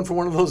if you're going for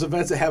one of those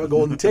events that have a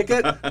golden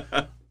ticket,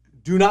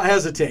 do not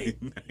hesitate,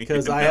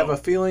 because I have a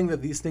feeling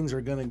that these things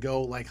are going to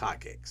go like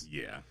hotcakes.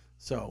 Yeah.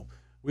 So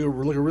we were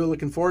really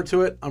looking forward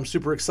to it. I'm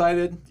super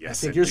excited.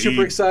 Yes, I think you're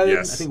super excited.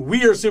 Yes. I think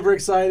we are super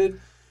excited.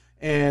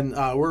 And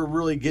we're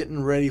really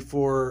getting ready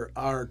for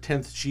our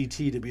 10th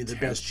GT to be the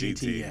best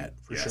GT yet,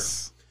 for sure.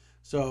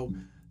 So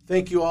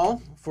thank you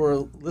all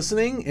for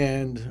listening,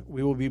 and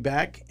we will be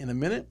back in a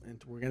minute,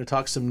 and we're going to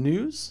talk some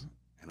news.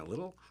 And a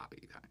little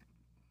hobby time.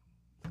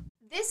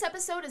 This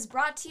episode is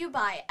brought to you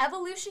by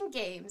Evolution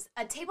Games,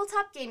 a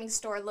tabletop gaming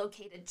store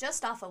located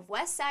just off of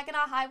West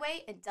Saginaw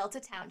Highway in Delta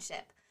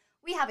Township.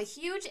 We have a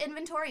huge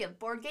inventory of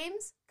board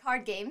games,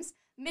 card games,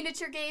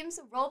 miniature games,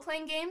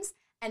 role-playing games,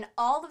 and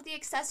all of the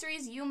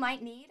accessories you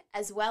might need,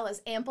 as well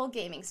as ample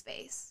gaming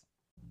space.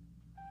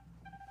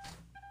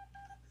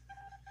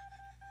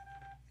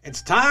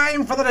 It's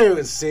time for the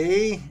news,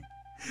 see?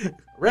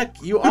 Rick,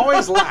 you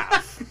always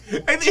laugh.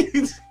 I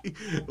think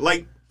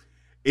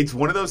it's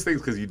one of those things,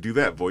 because you do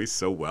that voice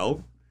so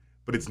well,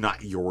 but it's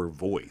not your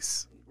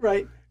voice.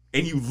 Right.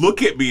 And you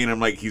look at me, and I'm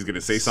like, he's going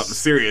to say something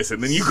serious,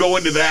 and then you go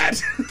into that.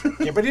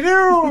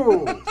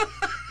 Yippity-doo!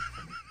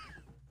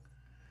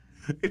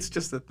 It's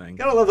just a thing.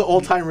 Gotta love the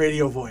old-time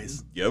radio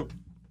voice. Yep.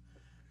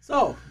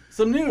 So,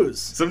 some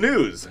news. Kind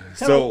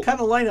of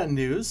light on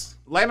news.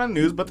 Light on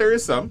news, but there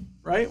is some.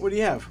 Right? What do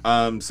you have?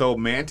 So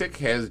Mantic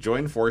has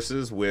joined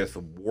forces with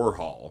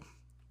Warhol,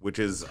 which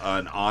is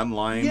an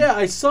online... Yeah,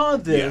 I saw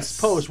this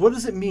post. What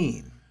does it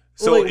mean?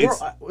 So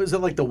is it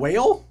like the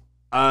whale?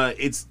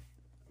 It's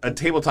a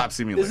tabletop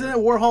simulator. Isn't it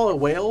Warhol a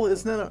whale?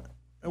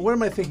 What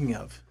am I thinking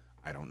of?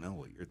 I don't know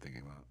what you're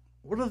thinking about.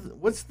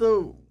 What's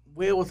the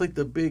whale with like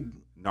the big...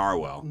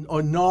 Narwhal. Oh,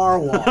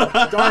 narwhal.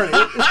 Darn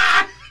it.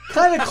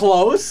 Kind of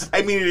close.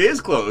 I mean, it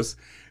is close,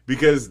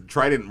 because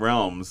Trident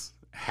Realms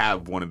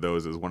have one of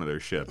those as one of their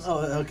ships. Oh,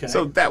 okay.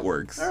 So that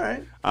works. All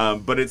right.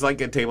 But it's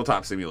like a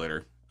tabletop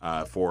simulator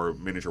for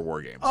miniature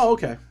war games. Oh,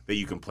 okay. That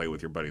you can play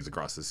with your buddies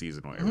across the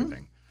season and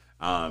everything.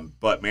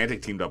 But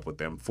Mantic teamed up with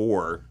them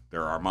for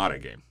their Armada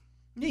game.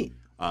 Neat.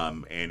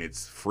 And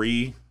it's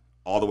free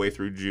all the way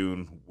through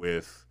June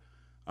with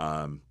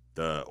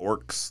the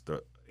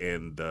Orcs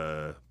and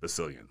the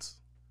Basilians.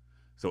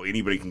 So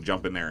anybody can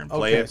jump in there and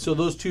play it. So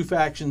those two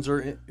factions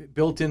are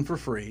built in for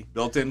free.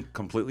 Built in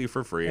completely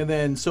for free. And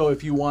then, so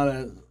if you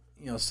want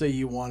to, say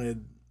you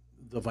wanted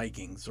the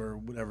Vikings or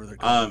whatever they're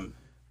called.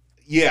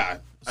 Yeah.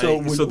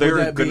 So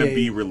they're going to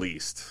be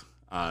released.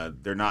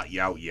 They're not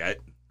out yet.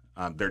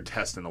 They're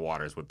testing the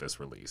waters with this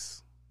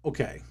release.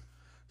 Okay.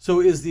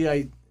 So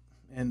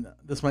and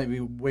this might be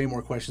way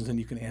more questions than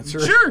you can answer.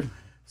 Sure.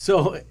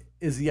 So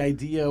is the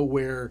idea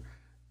where...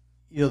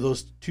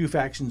 those two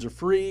factions are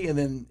free, and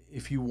then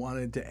if you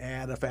wanted to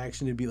add a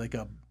faction, it'd be like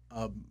a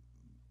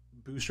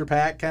booster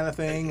pack kind of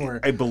thing. Where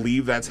I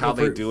believe that's how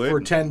they do it.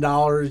 For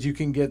 $10, you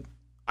can get.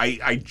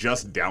 I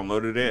just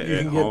downloaded it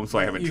at home, so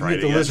I haven't tried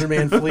it yet. You can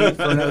get the Lizardman fleet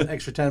for an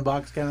extra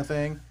 $10 kind of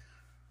thing.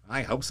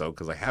 I hope so,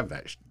 because I have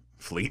that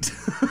fleet.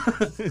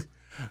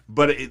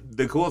 But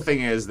the cool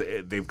thing is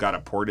they've got a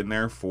port in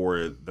there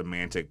for the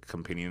Mantic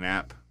companion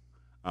app,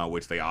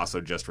 which they also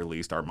just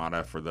released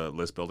Armada for the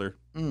list builder.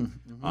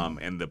 Mm-hmm.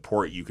 And the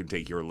port, you can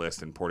take your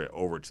list and port it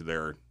over to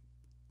their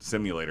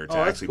simulator to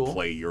actually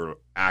play your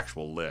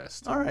actual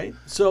list. All right.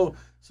 So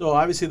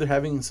obviously they're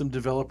having some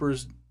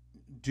developers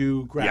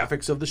do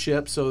graphics of the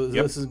ship. So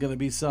this is going to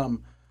be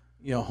some,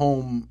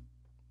 home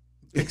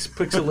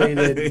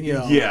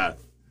pixelated,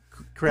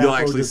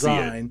 graphical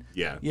design.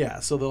 See it. Yeah.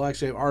 So they'll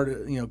actually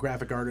have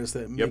graphic artists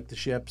that make the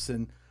ships.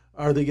 And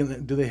are they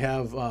do they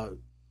have,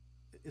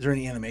 is there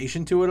any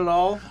animation to it at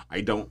all?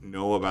 I don't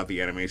know about the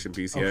animation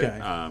piece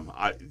yet.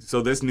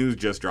 So this news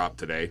just dropped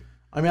today.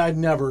 I mean, I've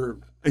never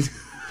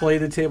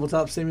played a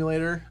tabletop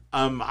simulator.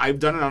 I've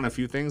done it on a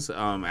few things.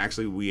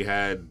 Actually, we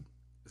had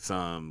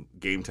some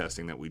game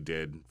testing that we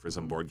did for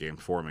some board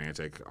games for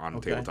Mantic on a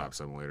tabletop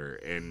simulator,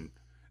 and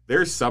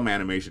there's some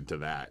animation to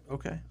that.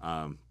 Okay.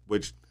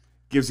 Which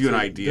gives you an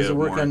idea. Does it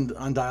work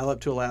on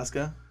dial-up to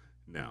Alaska?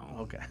 No.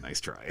 Okay.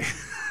 Nice try.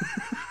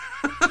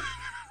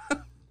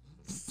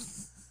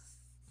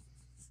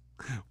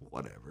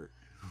 Whatever.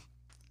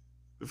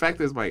 The fact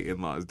is, my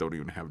in-laws don't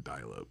even have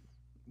dial-up.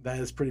 That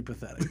is pretty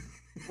pathetic.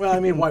 Well, I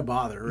mean, why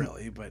bother,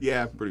 really? But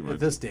yeah, pretty much. At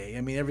this day,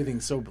 I mean,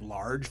 everything's so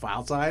large,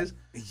 file size,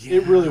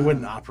 it really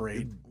wouldn't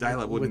operate.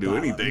 Dial-up wouldn't do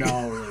anything.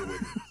 No, it really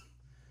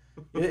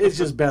wouldn't. It's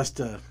just best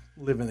to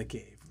live in a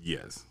cave.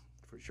 Yes.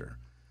 For sure.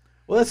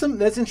 Well,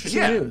 that's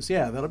interesting news.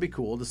 Yeah, that'll be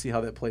cool to see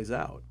how that plays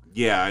out.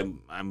 Yeah,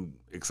 I'm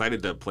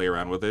excited to play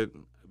around with it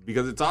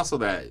because it's also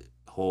that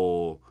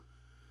whole...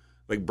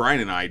 Like, Brian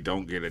and I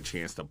don't get a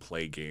chance to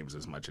play games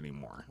as much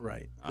anymore.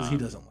 Right, because he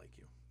doesn't like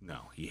you. No,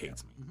 he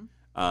hates me.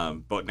 Mm-hmm.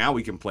 But now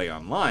we can play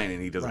online,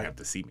 and he doesn't have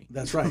to see me.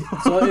 That's right.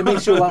 So it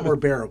makes you a lot more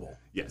bearable.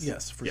 Yes.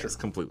 Yes, for sure. Yes,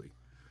 completely.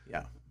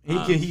 Yeah.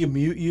 He can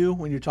mute you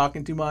when you're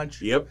talking too much.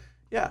 Yep.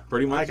 Yeah.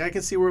 Pretty much. I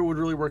can see where it would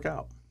really work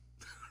out.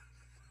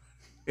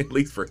 At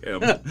least for him.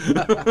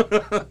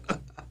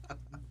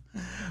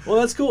 Well,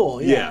 that's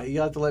cool. Yeah.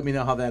 You have to let me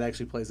know how that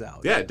actually plays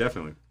out. Yeah,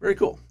 definitely. Very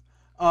cool.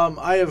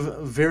 I have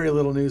very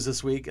little news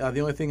this week.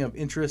 The only thing of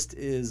interest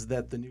is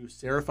that the new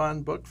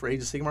Seraphon book for Age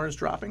of Sigmar is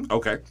dropping.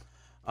 Okay.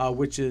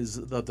 Which is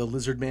the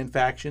Lizardman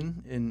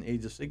faction in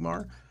Age of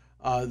Sigmar.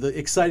 The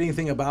exciting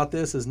thing about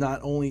this is not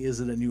only is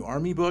it a new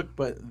army book,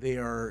 but they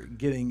are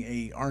getting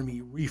a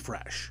army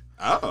refresh.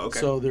 Oh, okay.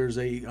 So there's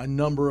a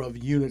number of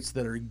units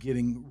that are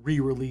getting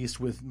re-released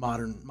with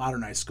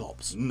modernized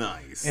sculpts.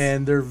 Nice.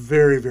 And they're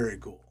very, very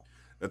cool.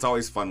 That's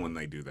always fun when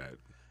they do that.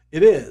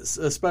 It is,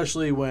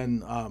 especially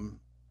when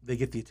they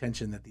get the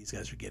attention that these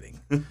guys are getting.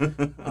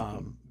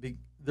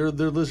 Their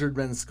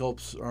Lizardmen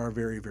sculpts are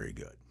very, very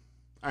good.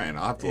 All right,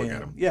 I'll have to look at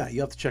them. Yeah, you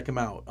have to check them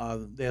out.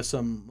 They have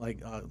some,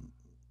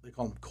 they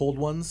call them cold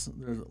ones.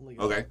 They're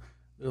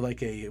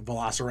like a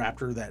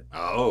velociraptor that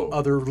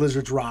other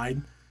lizards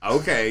ride.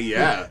 Okay,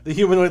 yeah. The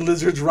humanoid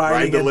lizards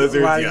riding the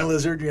lizard, the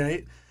lizard,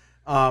 right?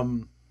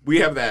 We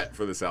have that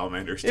for the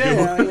salamanders, too.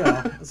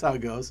 Yeah, that's how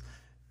it goes.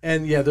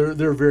 And, yeah,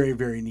 they're very,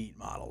 very neat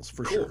models,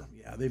 for sure.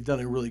 Yeah, they've done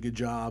a really good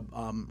job.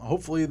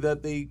 Hopefully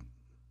that they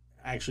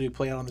actually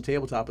play out on the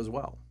tabletop as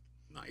well.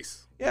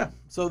 Nice. Yeah,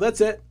 so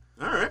that's it.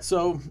 All right.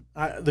 So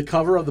the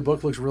cover of the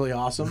book looks really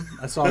awesome.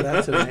 I saw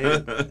that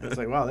today. It's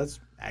like, wow, that's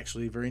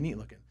actually very neat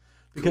looking.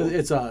 Because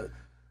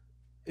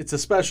it's a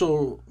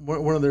special,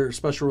 one of their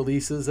special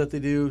releases that they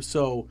do.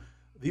 So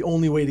the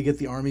only way to get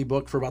the Army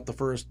book for about the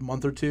first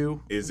month or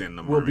two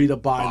will be to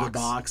buy the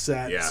box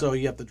set. Yeah. So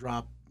you have to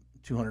drop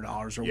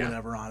 $200 or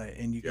whatever on it,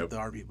 and you get the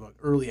Army book,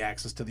 early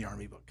access to the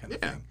Army book kind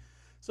of thing.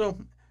 So,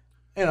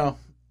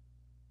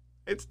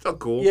 it's still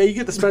cool. Yeah, you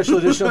get the special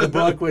edition of the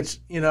book, which,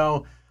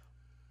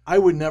 I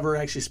would never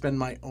actually spend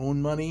my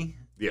own money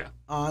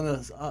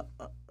on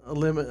a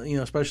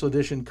limit, special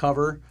edition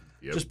cover,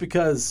 just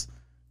because,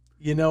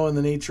 in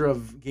the nature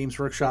of Games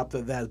Workshop,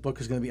 that book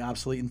is going to be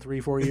obsolete in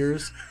 3-4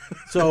 years.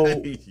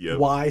 So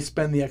why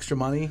spend the extra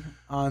money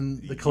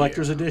on the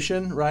collector's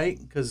edition, right?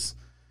 Because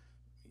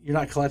you're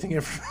not collecting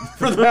it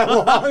for that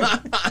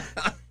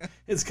long.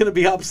 It's going to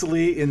be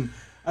obsolete, and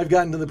I've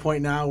gotten to the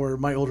point now where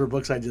my older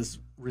books I just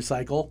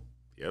recycle.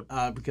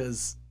 Yep.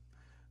 Because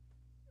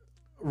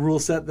rule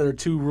set that are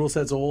 2 rule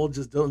sets old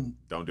just don't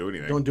do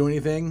anything. Don't do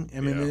anything.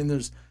 I mean, and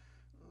there's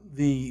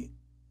the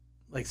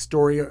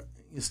story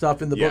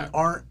stuff in the book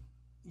aren't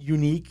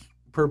unique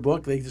per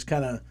book. They just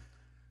kind of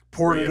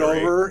port it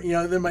over.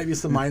 There might be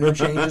some minor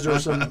changes or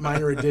some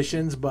minor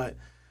additions, but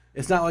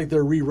it's not like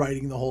they're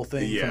rewriting the whole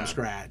thing from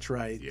scratch,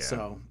 right? Yeah.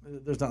 So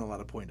there's not a lot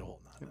of point to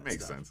holding on. It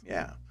makes sense.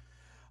 Yeah.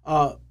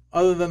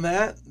 Other than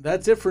that,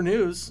 that's it for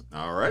news.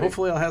 All right.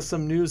 Hopefully, I'll have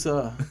some news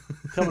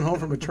coming home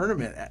from a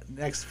tournament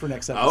next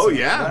episode. Oh,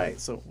 yeah. Right.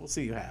 So we'll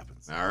see what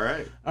happens. All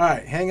right. All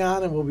right. Hang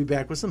on, and we'll be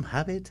back with some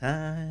hobby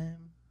time.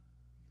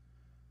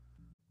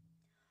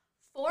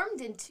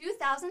 Formed in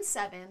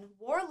 2007,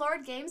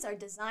 Warlord Games are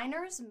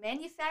designers,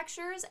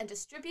 manufacturers, and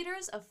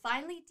distributors of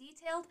finely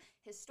detailed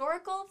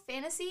historical,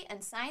 fantasy,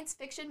 and science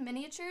fiction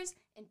miniatures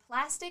in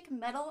plastic,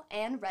 metal,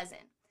 and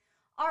resin.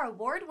 Our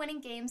award-winning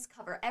games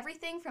cover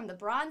everything from the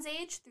Bronze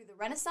Age through the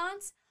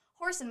Renaissance,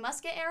 horse and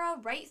musket era,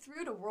 right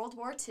through to World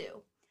War II.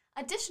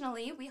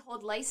 Additionally, we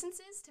hold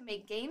licenses to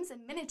make games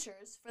and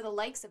miniatures for the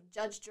likes of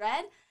Judge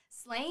Dredd,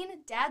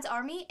 Slain, Dad's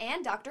Army,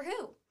 and Doctor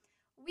Who.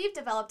 We've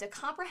developed a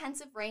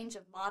comprehensive range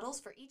of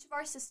models for each of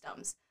our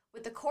systems,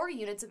 with the core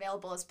units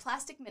available as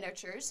plastic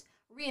miniatures,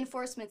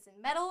 reinforcements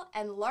in metal,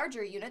 and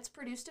larger units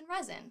produced in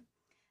resin.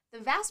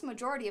 The vast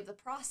majority of the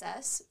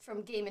process,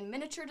 from game and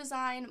miniature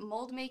design,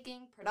 mold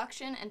making,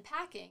 production, and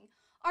packing,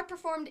 are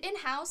performed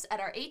in-house at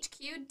our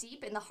HQ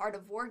deep in the heart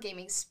of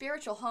wargaming's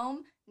spiritual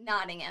home,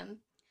 Nottingham.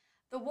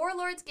 The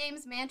Warlords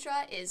Games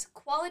mantra is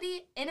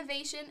quality,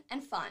 innovation,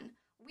 and fun.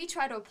 We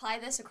try to apply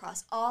this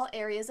across all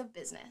areas of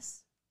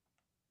business.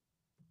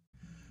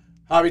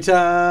 Hobby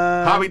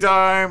time! Hobby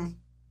time!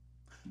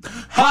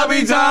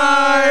 Hobby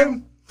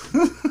time!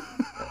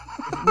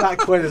 Not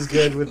quite as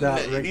good without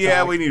Riktok.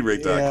 Yeah, we need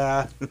Riktok.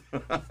 Yeah.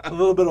 A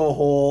little bit of a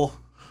hole.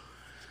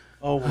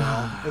 Oh,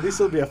 well. At least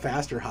it'll be a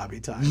faster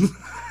hobby time.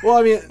 Well,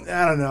 I mean,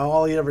 I don't know.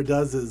 All he ever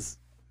does is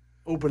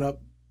open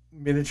up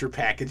miniature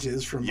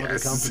packages from other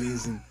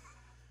companies and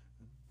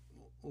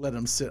let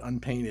them sit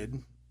unpainted.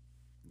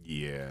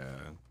 Yeah.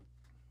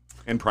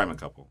 And prime a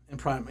couple.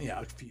 Yeah,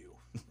 a few.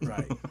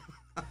 Right.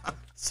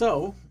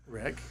 So,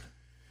 Rick,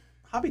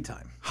 hobby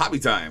time. Hobby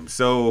time.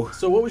 So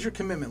what was your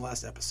commitment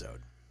last episode?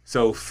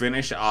 So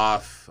finish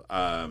off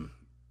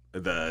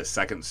the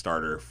second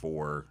starter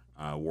for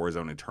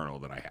Warzone Eternal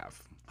that I have.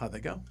 How'd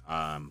that go?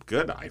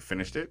 Good. I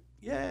finished it.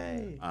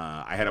 Yay.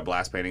 I had a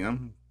blast painting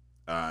them.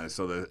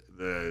 So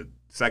the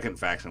second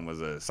faction was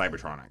a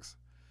Cybertronics.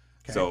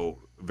 Okay. So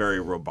very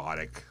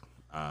robotic,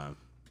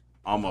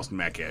 almost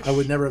mech-ish. I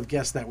would never have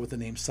guessed that with the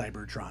name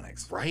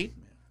Cybertronics. Right?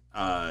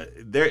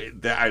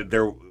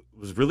 There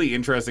was really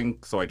interesting.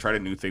 So I tried a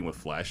new thing with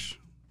flesh.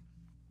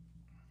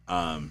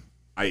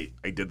 I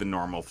did the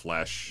normal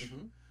flesh,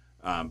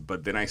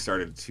 but then I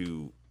started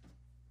to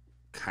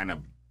kind of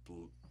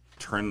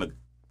turn the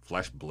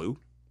flesh blue.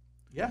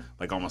 Yeah.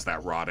 Like almost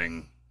that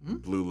rotting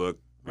blue look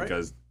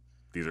because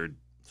these are.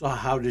 So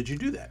how did you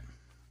do that?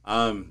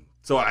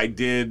 So I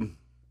did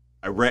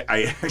a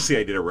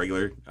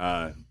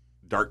regular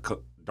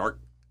dark.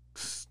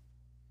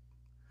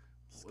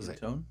 Skin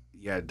tone?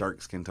 Yeah,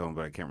 dark skin tone,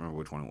 but I can't remember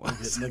which one it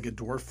was. Like a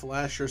dwarf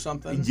flesh or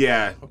something?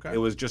 Yeah. Okay. It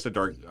was just a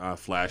dark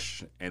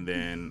flesh, and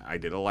then I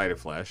did a lighter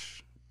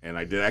flesh, and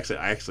I did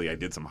I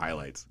did some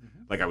highlights,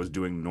 like I was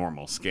doing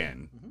normal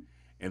skin,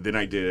 and then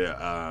I did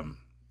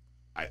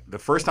the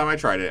first time I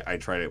tried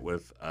it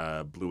with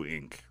blue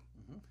ink.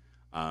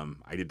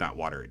 I did not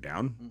water it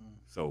down,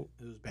 so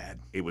it was bad.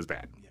 It was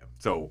bad. Yeah.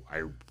 So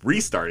I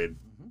restarted,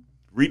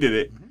 redid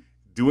it,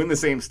 doing the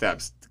same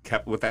steps,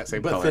 kept with that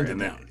same color,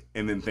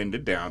 and then thinned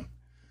it down.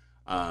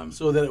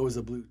 So that it was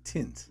a blue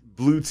tint.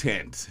 Blue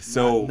tint.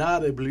 So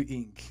not a blue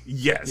ink.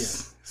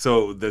 Yes.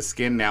 So the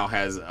skin now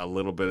has a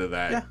little bit of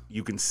that. Yeah.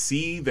 You can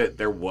see that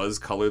there was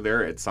color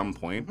there at some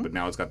point, but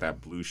now it's got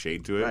that blue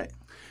shade to it. Right.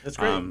 That's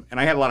great. And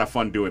I had a lot of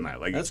fun doing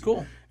that. Like that's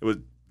cool. It was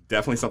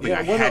definitely something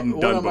I hadn't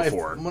done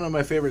before. One of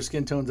my favorite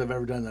skin tones I've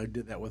ever done. I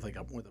did that with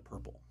a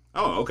purple.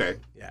 Oh, okay.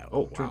 Yeah.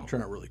 Oh, wow.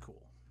 Turned out really cool.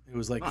 It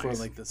was like for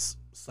like this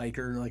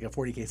psyker, like a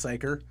 40K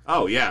psyker.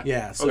 Oh yeah.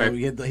 Yeah. So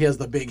he has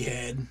the big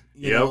head.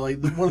 You know,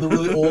 like one of the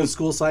really old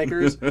school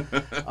psychers,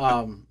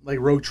 like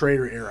Rogue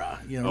Trader era.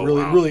 You know,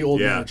 really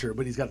old miniature,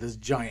 but he's got this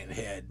giant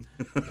head.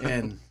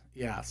 And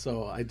yeah,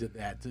 so I did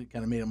that. It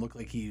kind of made him look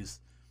like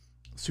he's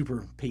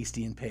super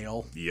pasty and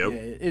pale. Yep. Yeah,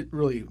 it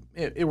really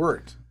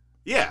worked.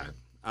 Yeah.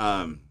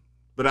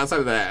 But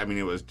outside of that, I mean,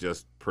 it was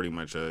just pretty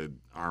much a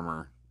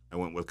armor. I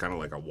went with kind of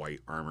like a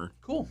white armor.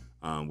 Cool.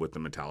 With the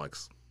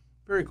metallics.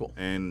 Very cool.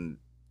 And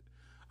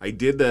I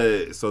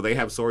did so they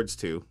have swords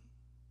too.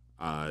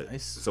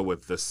 Nice. So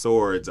with the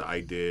swords, I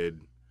did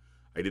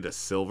a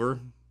silver.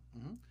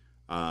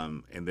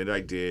 And then I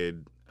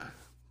did,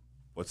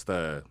 what's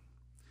the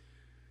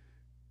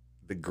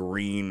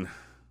green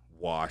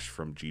wash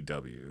from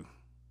GW?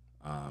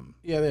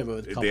 Yeah,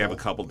 they have a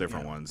couple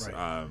different ones.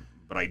 Right.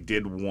 But I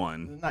did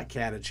one. Not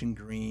catechin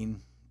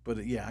green,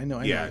 but yeah, I know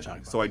what you're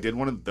talking about. So I did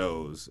one of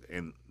those,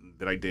 and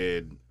then I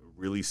did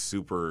really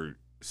super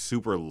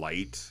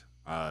light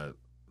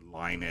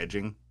line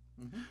edging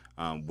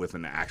with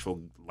an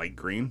actual light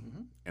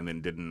green, and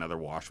then did another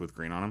wash with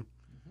green on them.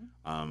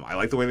 I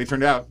like the way they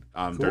turned out.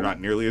 Cool. They're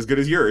not nearly as good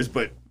as yours,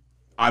 but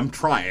I'm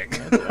trying.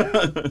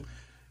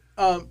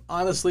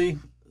 Honestly,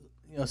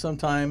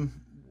 sometime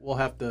we'll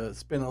have to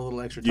spend a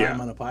little extra time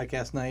on a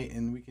podcast night,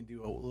 and we can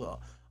do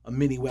a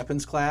mini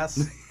weapons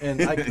class,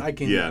 and I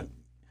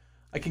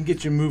can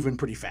get you moving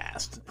pretty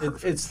fast.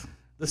 It's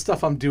the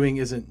stuff I'm doing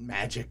isn't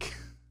magic.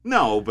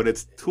 No, but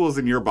it's tools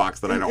in your box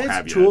that I don't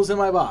have yet. Tools in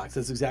my box.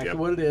 That's exactly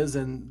what it is,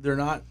 and they're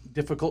not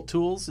difficult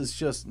tools. It's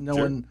just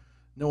knowing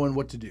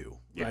what to do,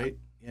 right?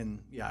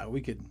 And we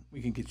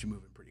can get you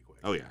moving pretty quick.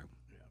 Oh yeah,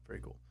 very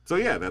cool. So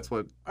yeah, that's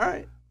what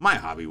my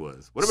hobby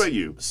was. What about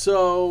you?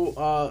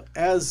 So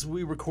as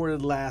we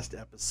recorded last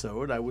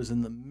episode, I was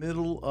in the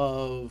middle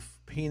of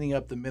painting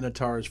up the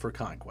Minotaurs for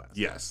Conquest.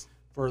 Yes.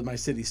 For my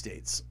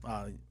city-states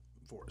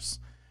force.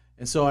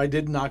 And so I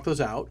did knock those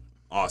out.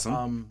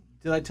 Awesome.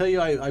 Did I tell you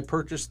I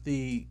purchased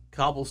the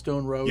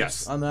cobblestone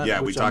roads on that?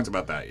 Yeah, we talked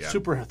about that, yeah.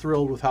 Super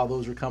thrilled with how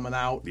those are coming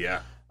out.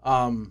 Yeah.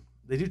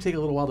 They do take a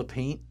little while to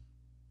paint.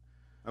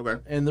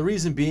 Okay. And the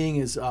reason being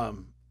is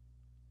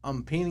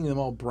I'm painting them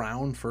all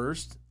brown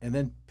first and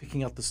then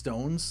picking out the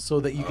stones so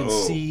that you can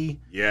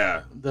see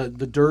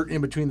the dirt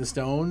in between the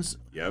stones.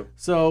 Yep.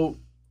 So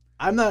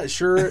I'm not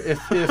sure if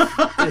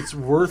it's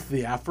worth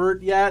the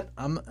effort yet.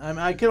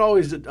 I could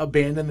always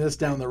abandon this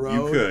down the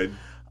road. You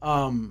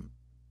could.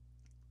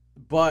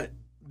 But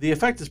the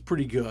effect is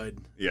pretty good.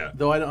 Yeah.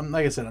 Though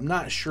like I said, I'm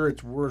not sure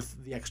it's worth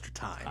the extra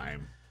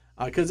time.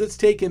 Because it's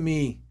taken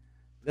me,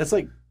 that's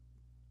like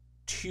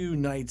 2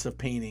 nights of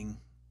painting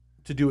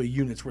to do a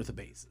unit's worth of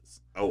bases.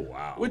 Oh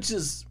wow. Which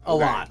is a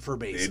lot for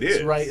bases. It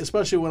is. Right?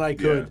 Especially when I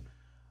could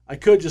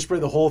just spray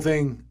the whole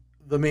thing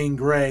the main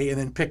gray and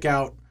then pick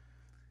out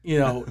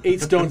 8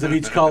 stones of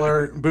each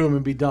color, boom,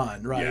 and be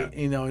done, right?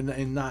 Yeah.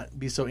 And not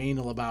be so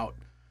anal about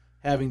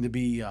having to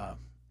be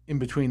in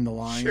between the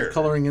lines,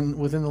 coloring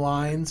within the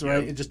lines,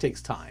 right? It just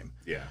takes time.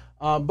 Yeah.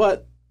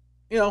 But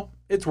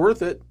it's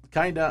worth it.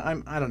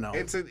 Kinda. I don't know.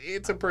 It's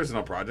a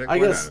personal project. I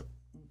guess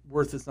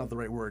worth it's not the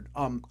right word.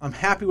 I'm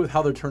happy with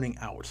how they're turning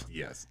out.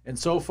 Yes. And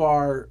so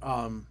far,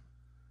 I'm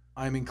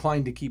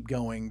inclined to keep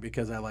going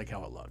because I like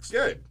how it looks.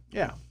 Good.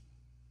 Yeah.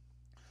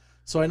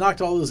 So I knocked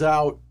all those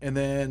out, and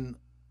then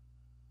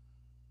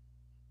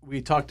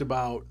we talked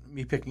about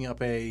me picking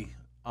up a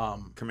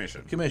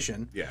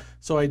commission. Yeah.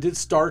 So I did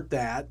start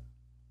that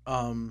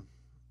a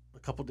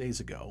couple days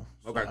ago.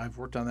 So okay. I've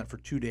worked on that for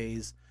 2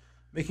 days,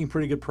 making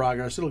pretty good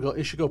progress.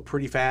 It should go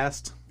pretty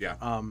fast. Yeah.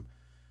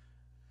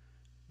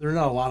 There are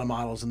not a lot of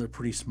models, and they're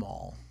pretty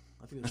small.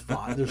 I think there's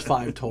 5. There's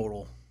 5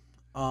 total.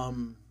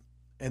 And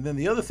then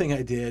the other thing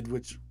I did,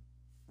 which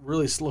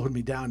really slowed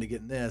me down to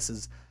getting this,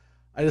 is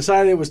I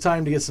decided it was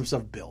time to get some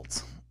stuff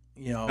built.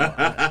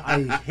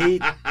 I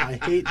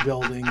hate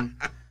building,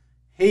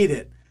 hate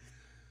it.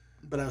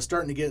 But I was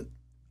starting to get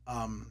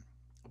a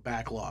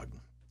backlog.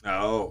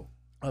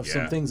 Of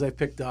some things I've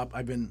picked up.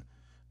 I've been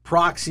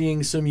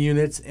proxying some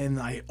units, and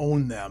I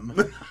own them.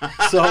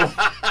 So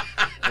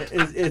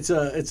it's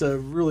a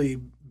really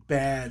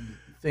bad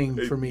thing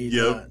for me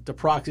to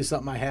proxy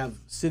something I have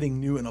sitting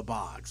new in a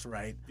box,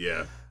 right?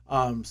 Yeah.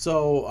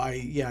 So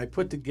I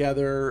put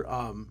together.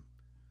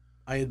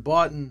 I had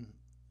bought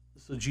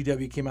so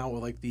GW came out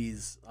with like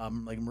these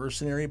like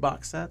mercenary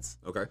box sets.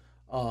 Okay.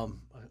 A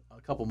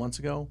couple months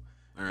ago,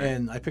 right.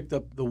 And I picked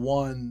up the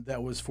one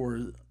that was for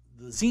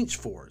the Tzeentch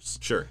Force.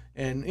 Sure.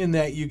 And in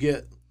that you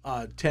get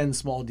 10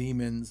 small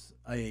demons,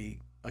 a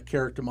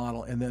character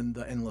model, and then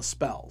the endless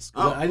spells.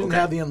 I didn't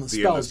have the endless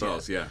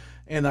spells yet. Yeah.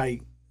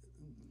 And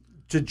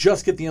to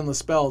just get the endless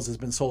spells has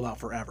been sold out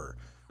forever.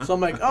 So I'm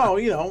like,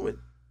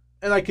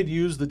 and I could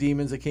use the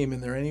demons that came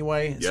in there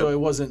anyway. Yep. So it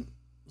wasn't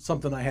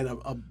something I had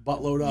a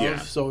buttload of. Yeah.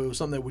 So it was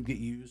something that would get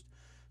used.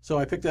 So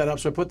I picked that up.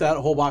 So I put that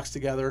whole box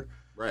together.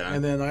 Right.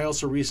 And then I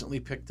also recently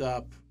picked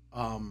up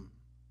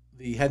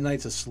the Head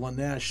Knights of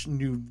Slaanesh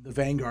the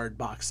Vanguard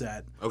box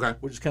set. Okay.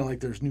 Which is kind of like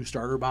their new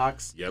starter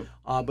box. Yep.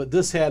 But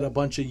this had a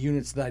bunch of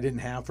units that I didn't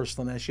have for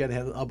Slaanesh. You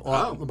had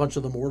a bunch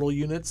of the mortal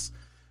units.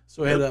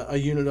 So I had a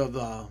unit of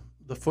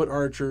the foot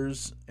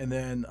archers, and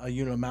then a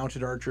unit of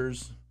mounted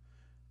archers,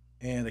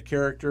 and a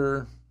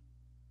character,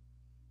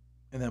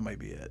 and that might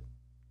be it.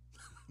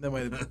 That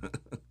might have been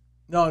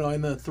no,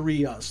 and the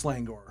 3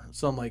 Slangor.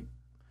 So I'm like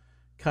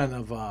kind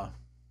of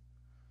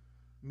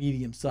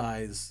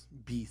medium-sized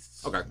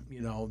beasts. Okay.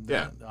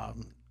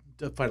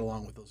 To fight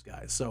along with those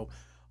guys. So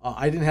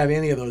I didn't have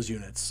any of those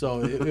units.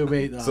 So it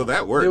made so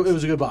that worked. It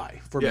was a good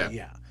buy for me.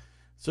 Yeah.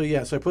 So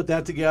I put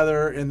that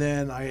together, and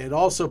then I had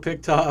also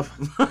picked up.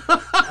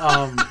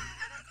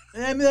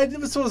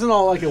 This wasn't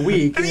all like a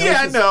week.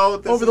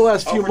 Over the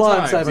last few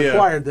months, I've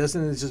acquired this,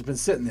 and it's just been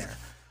sitting there.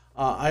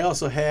 I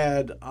also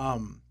had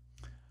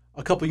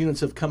a couple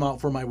units have come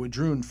out for my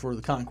Wadroon for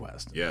the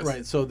Conquest. Yes.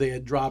 Right. So they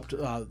had dropped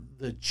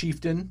the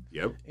Chieftain.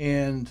 Yep.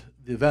 And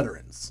the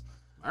Veterans.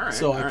 All right.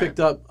 So I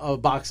picked up a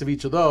box of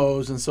each of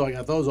those, and so I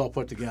got those all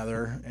put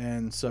together,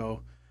 and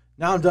so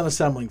now I'm done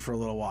assembling for a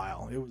little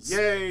while. It was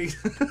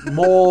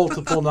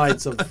multiple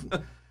nights of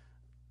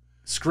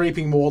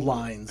scraping mold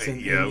lines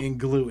and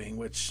gluing,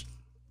 which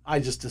I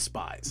just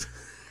despise.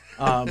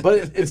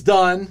 But it's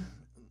done.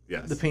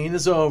 Yes. The paint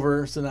is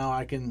over, so now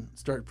I can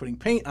start putting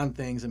paint on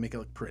things and make it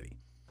look pretty.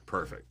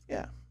 Perfect.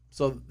 Yeah.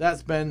 So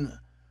that's been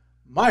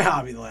my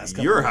hobby the last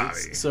couple of weeks.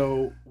 Your hobby.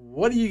 So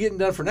what are you getting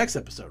done for next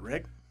episode,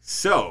 Rick?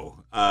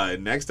 So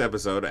next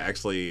episode,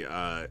 actually,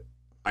 I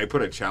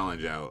put a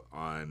challenge out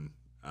on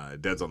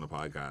Dead's on the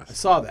Podcast. I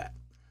saw that.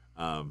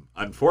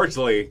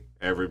 Unfortunately,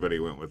 everybody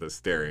went with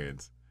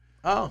Asterians.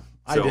 Oh,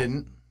 I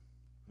didn't.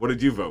 What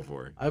did you vote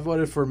for? I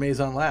voted for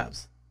Maison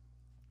Labs.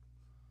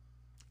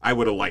 I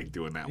would have liked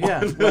doing that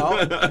yeah, one.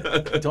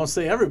 well, don't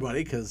say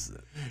everybody because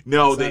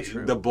no,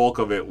 the bulk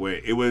of it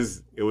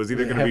was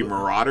either going to be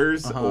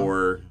Marauders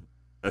or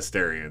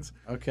Asterians.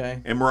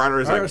 Okay. And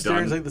Marauders are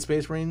Asterians like the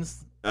Space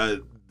Marines?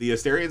 The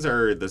Asterians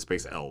are the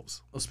Space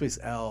Elves. Oh, Space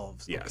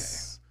Elves.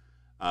 Yes.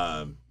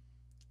 Okay.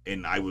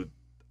 And I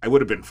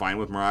would have been fine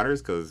with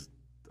Marauders because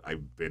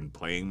I've been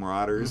playing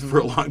Marauders for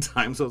a long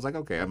time. So I was like,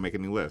 okay, I'm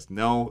making a new list.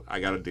 No, I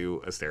got to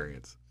do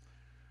Asterians.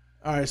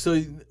 All right.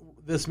 So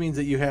this means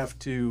that you have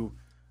to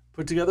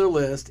put together a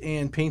list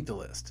and paint the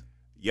list.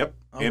 Yep.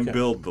 Okay. And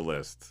build the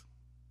list.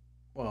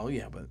 Well,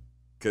 yeah, but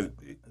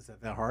is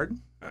that hard?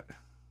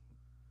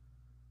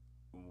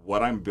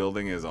 What I'm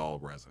building is all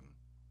resin.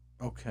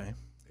 Okay.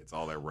 It's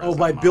all that resin. Oh,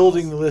 by models.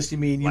 building the list, you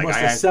mean you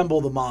must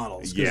assemble the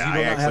models? Yeah, you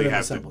don't I actually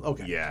have assembled. to.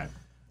 Okay. Yeah.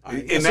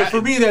 And so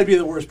for me, that'd be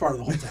the worst part of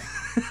the whole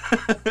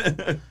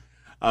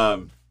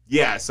thing.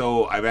 Yeah.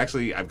 So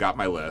I've got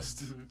my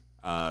list.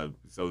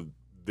 So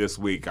this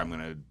week I'm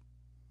gonna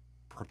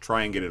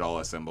try and get it all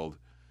assembled,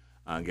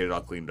 get it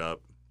all cleaned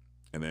up,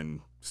 and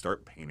then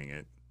start painting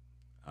it.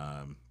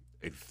 I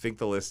think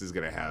the list is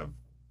gonna have.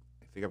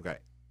 I think I've got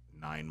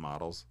 9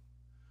 models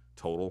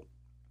total.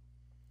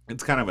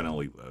 It's kind of an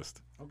elite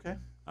list. Okay.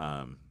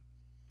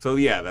 So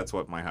yeah, that's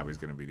what my hobby's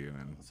going to be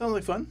doing. Sounds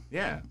like fun.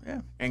 Yeah.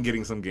 And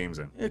getting some games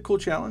in. Yeah, cool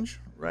challenge,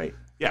 right?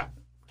 Yeah.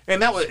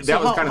 And that was kind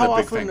of the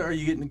big thing. How often are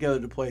you getting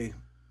together to play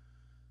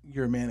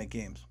your Manic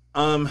games?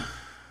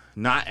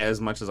 Not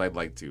as much as I'd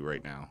like to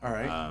right now. All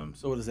right.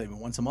 So what does that mean?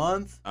 Once a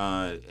month?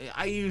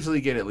 I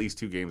usually get at least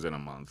 2 games in a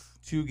month.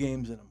 2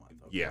 games in a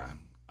month. Okay. Yeah.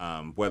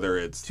 Whether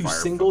it's 2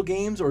 single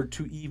games or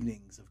 2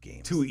 evenings of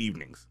games. 2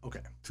 evenings.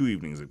 Okay. 2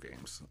 evenings of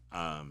games.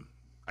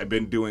 I've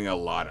been doing a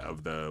lot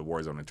of the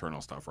Warzone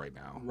Eternal stuff right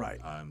now. Right.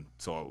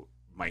 So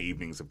my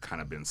evenings have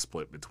kind of been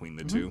split between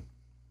the two.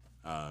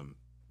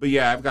 But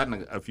yeah, I've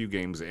gotten a few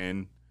games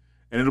in,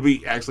 and it'll be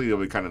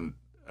kind of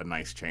a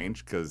nice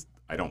change because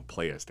I don't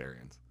play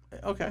Asterians.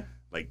 Okay.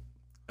 Like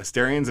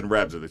Asterians and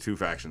Rebs are the 2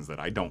 factions that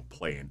I don't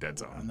play in Dead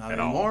Zone not at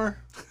anymore.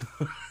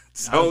 all.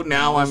 So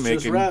now I'm making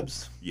just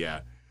Rebs.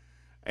 Yeah.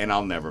 And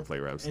I'll never play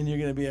Rebs. And you're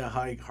going to be a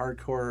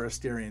hardcore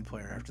Asterian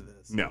player after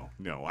this. No,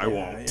 I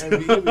won't. You'll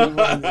be wearing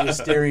the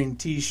Asterian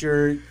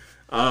T-shirt.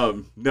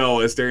 No,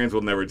 Asterians will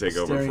never take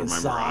over for my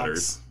socks.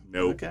 Marauders.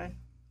 Nope. Okay.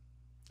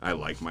 I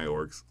like my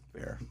orcs.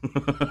 Fair.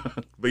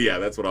 But yeah,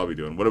 that's what I'll be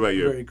doing. What about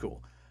you? Very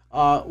cool.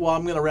 Well,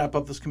 I'm going to wrap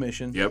up this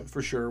commission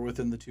for sure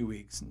within the 2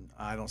 weeks. And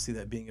I don't see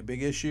that being a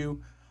big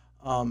issue.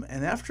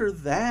 And after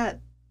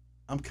that,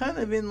 I'm kind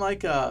of in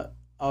like a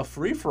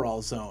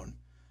free-for-all zone.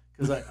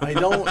 Because I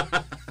don't,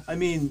 I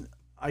mean,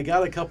 I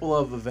got a couple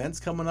of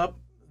events coming up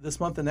this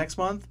month and next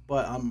month,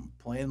 but I'm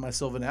playing my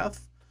Sylvaneth.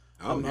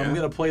 I'm going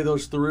to play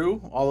those through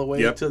all the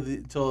way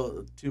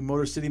to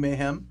Motor City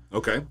Mayhem.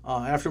 Okay.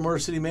 After Motor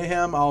City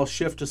Mayhem, I'll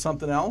shift to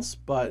something else,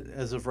 but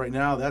as of right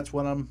now, that's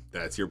what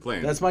That's your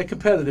plan. That's my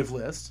competitive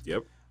list.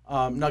 Yep.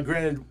 Now,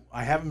 granted,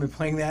 I haven't been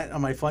playing that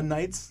on my fun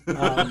nights,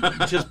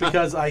 just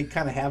because I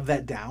kind of have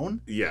that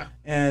down. Yeah.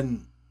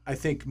 And I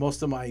think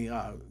most of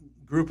my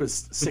group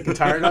is sick and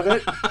tired of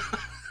it.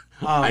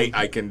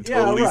 I can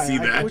totally see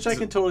that. Which I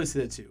can totally see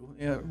that too.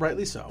 Yeah,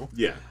 rightly so.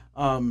 Yeah.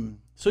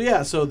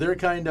 So they're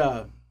kind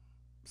of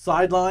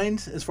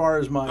sidelined as far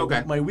as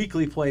my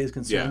weekly play is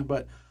concerned. Yeah.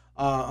 But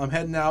I'm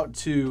heading out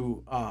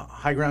to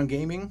High Ground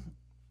Gaming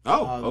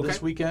this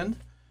weekend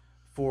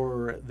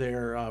for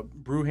their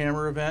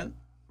Brewhammer event.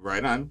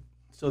 Right on.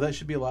 So that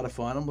should be a lot of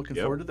fun. I'm looking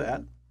forward to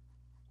that.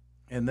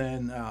 And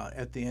then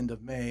at the end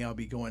of May, I'll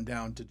be going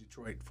down to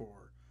Detroit for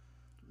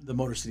the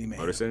Motor City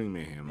Mayhem. Motor City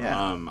Mayhem.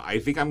 Yeah. I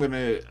think I'm going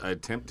to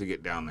attempt to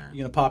get down there.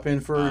 You going to pop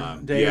in for a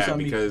day or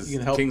something? Yeah,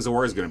 because Kings of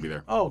War is going to be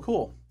there. Oh,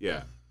 cool.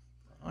 Yeah.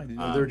 I didn't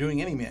know they were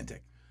doing any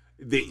Mantic.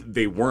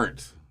 They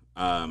weren't,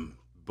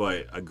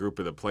 but a group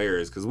of the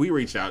players, because we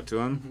reached out to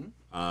them,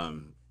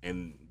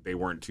 and they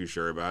weren't too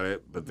sure about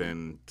it, but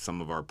then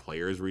some of our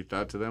players reached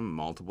out to them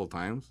multiple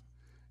times,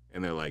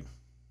 and they're like,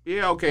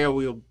 yeah, okay,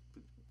 we'll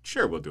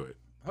do it.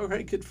 All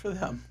right, good for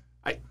them.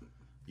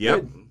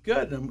 Yep.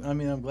 Good.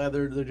 I'm glad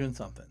they're doing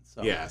something.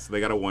 So. Yeah, so they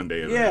got a one-day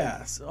event.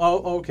 Yes.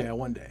 Oh, okay, a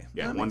one-day.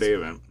 Yeah, one-day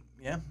event.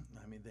 Yeah,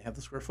 they have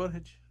the square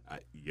footage.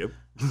 Yep.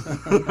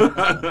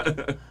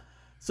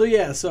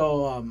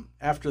 So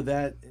after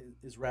that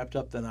is wrapped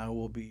up, then I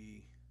will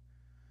be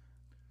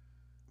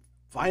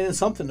finding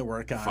something to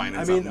work on.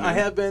 I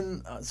have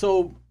been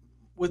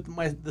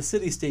with the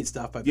city-state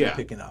stuff I've been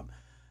picking up.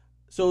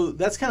 So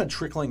that's kind of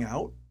trickling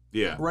out.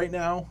 Yeah. Right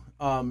now,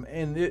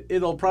 and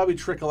it'll probably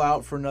trickle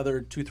out for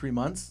another 2-3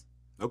 months.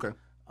 Okay.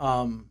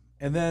 And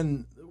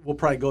then we'll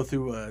probably go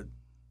through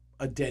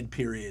a dead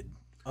period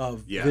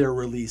of their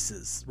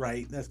releases.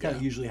 Right. That's kind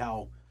of usually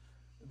how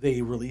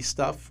they release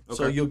stuff. Okay.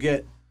 So you'll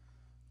get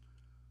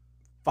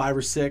 5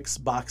 or 6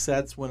 box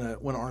sets when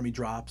an army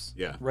drops.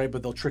 Yeah. Right.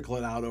 But they'll trickle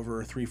it out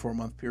over a 3-4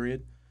 month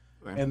period,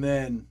 and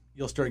then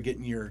you'll start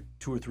getting your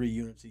 2 or 3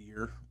 units a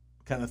year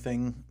kind of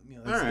thing.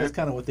 That's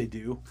kind of what they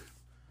do.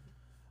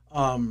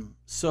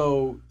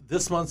 So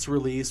this month's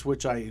release,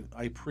 which I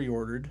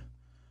pre-ordered,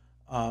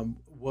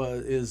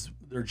 is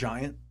their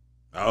giant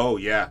Oh,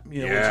 yeah. Which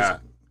is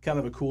kind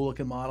of a cool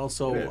looking model.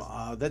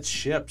 So that's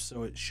shipped,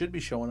 so it should be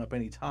showing up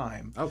any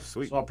time. Oh,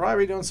 sweet. So I'll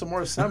probably be doing some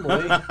more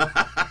assembly.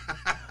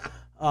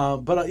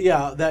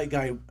 That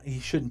guy, he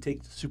shouldn't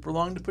take super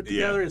long to put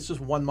together. It's just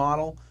one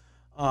model.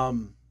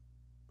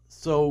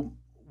 So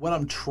what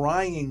I'm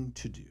trying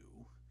to do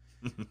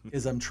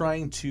is I'm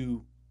trying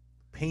to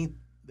paint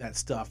that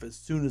stuff as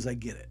soon as I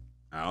get it.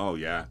 Oh,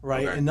 yeah.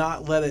 Right? Okay. And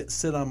not let it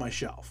sit on my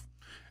shelf.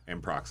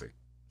 And proxy.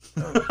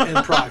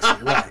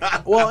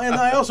 Right. Well, and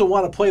I also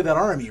want to play that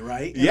army,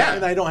 right? Yeah.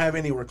 And I don't have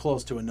anywhere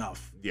close to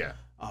enough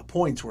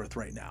points worth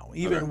right now.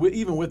 Even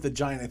with the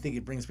giant, I think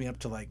it brings me up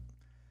to like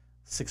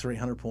 600 or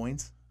 800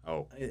 points.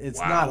 Oh, it's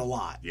not a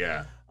lot.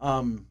 Yeah.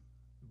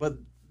 But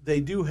they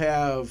do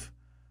have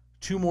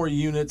 2 more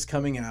units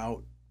coming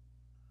out.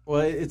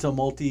 Well, it's a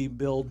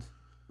multi-build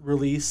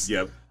release.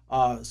 Yep.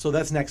 So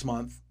that's next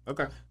month.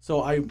 Okay.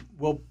 So I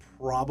will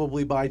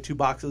probably buy 2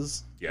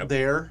 boxes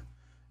there,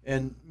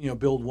 and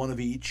build one of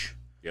each.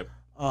 Yep.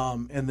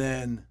 And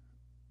then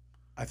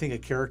I think a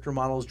character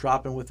model is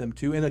dropping with them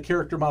too, and a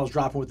character model is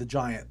dropping with the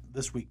giant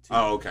this week too.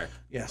 Oh, okay.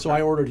 Yeah. So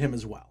I ordered him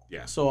as well.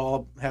 Yeah. So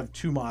I'll have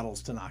 2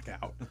 models to knock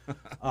out.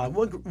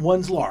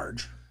 One's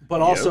large,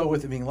 but also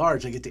with it being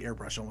large, I get to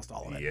airbrush almost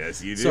all of it.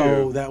 Yes, you do.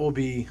 So that will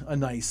be a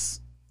nice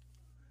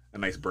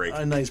break.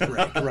 A nice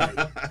break,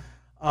 right?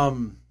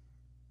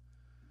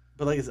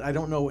 But like I said, I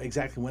don't know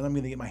exactly when I'm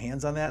going to get my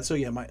hands on that. So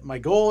yeah, my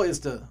goal is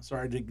to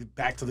get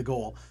back to the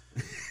goal.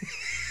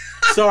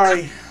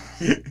 Sorry.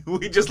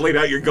 We just laid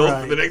out your goal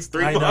for the next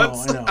 3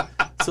 months. I know.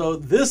 So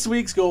this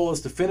week's goal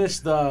is to finish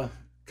the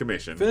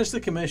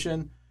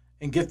commission,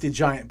 and get the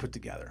giant put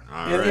together,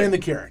 and the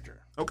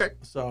character. Okay.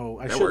 So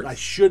I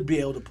should be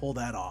able to pull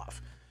that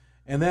off,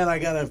 and then I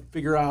got to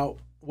figure out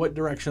what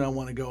direction I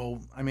want to go.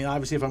 I mean,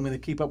 obviously, if I'm going to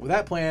keep up with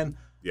that plan,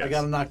 I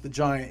got to knock the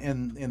giant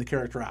and the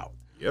character out.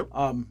 Yep.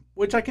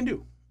 Which I can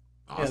do.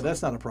 Awesome. Yeah,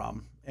 that's not a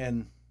problem,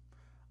 and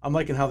I'm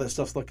liking how that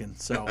stuff's looking.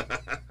 So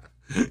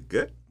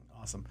good.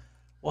 Awesome.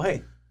 Well,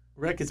 hey,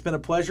 Rick, it's been a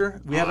pleasure.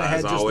 We haven't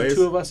had just always.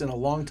 The 2 of us in a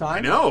long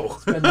time. I know.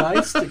 It's been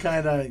nice to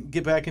kind of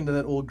get back into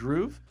that old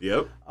groove.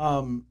 Yep.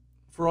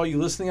 For all you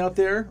listening out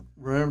there,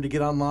 remember to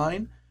get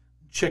online,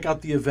 check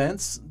out the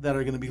events that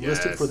are going to be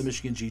listed for the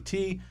Michigan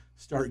GT.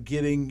 Start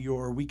getting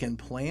your weekend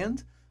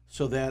planned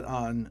so that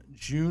on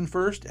June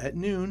 1st at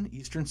noon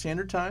Eastern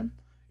Standard Time,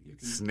 you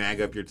can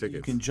snag up your tickets.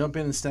 You can jump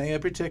in and snag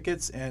up your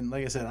tickets. And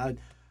like I said,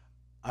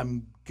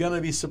 I'm going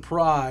to be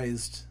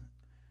surprised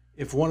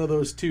if one of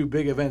those 2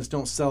 big events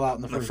don't sell out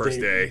in the first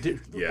day.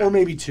 Yeah. Or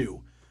maybe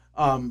 2.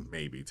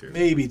 Maybe 2.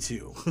 Maybe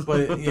 2.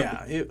 But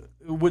yeah, it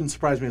wouldn't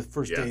surprise me if the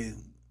first day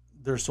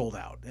they're sold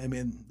out. I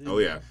mean,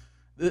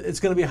 it's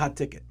going to be a hot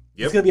ticket.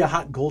 Yep. It's going to be a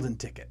hot golden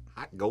ticket.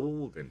 Hot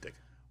golden ticket.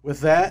 With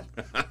that,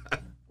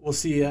 we'll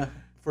see you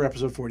for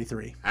episode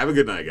 43. Have a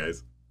good night,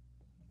 guys.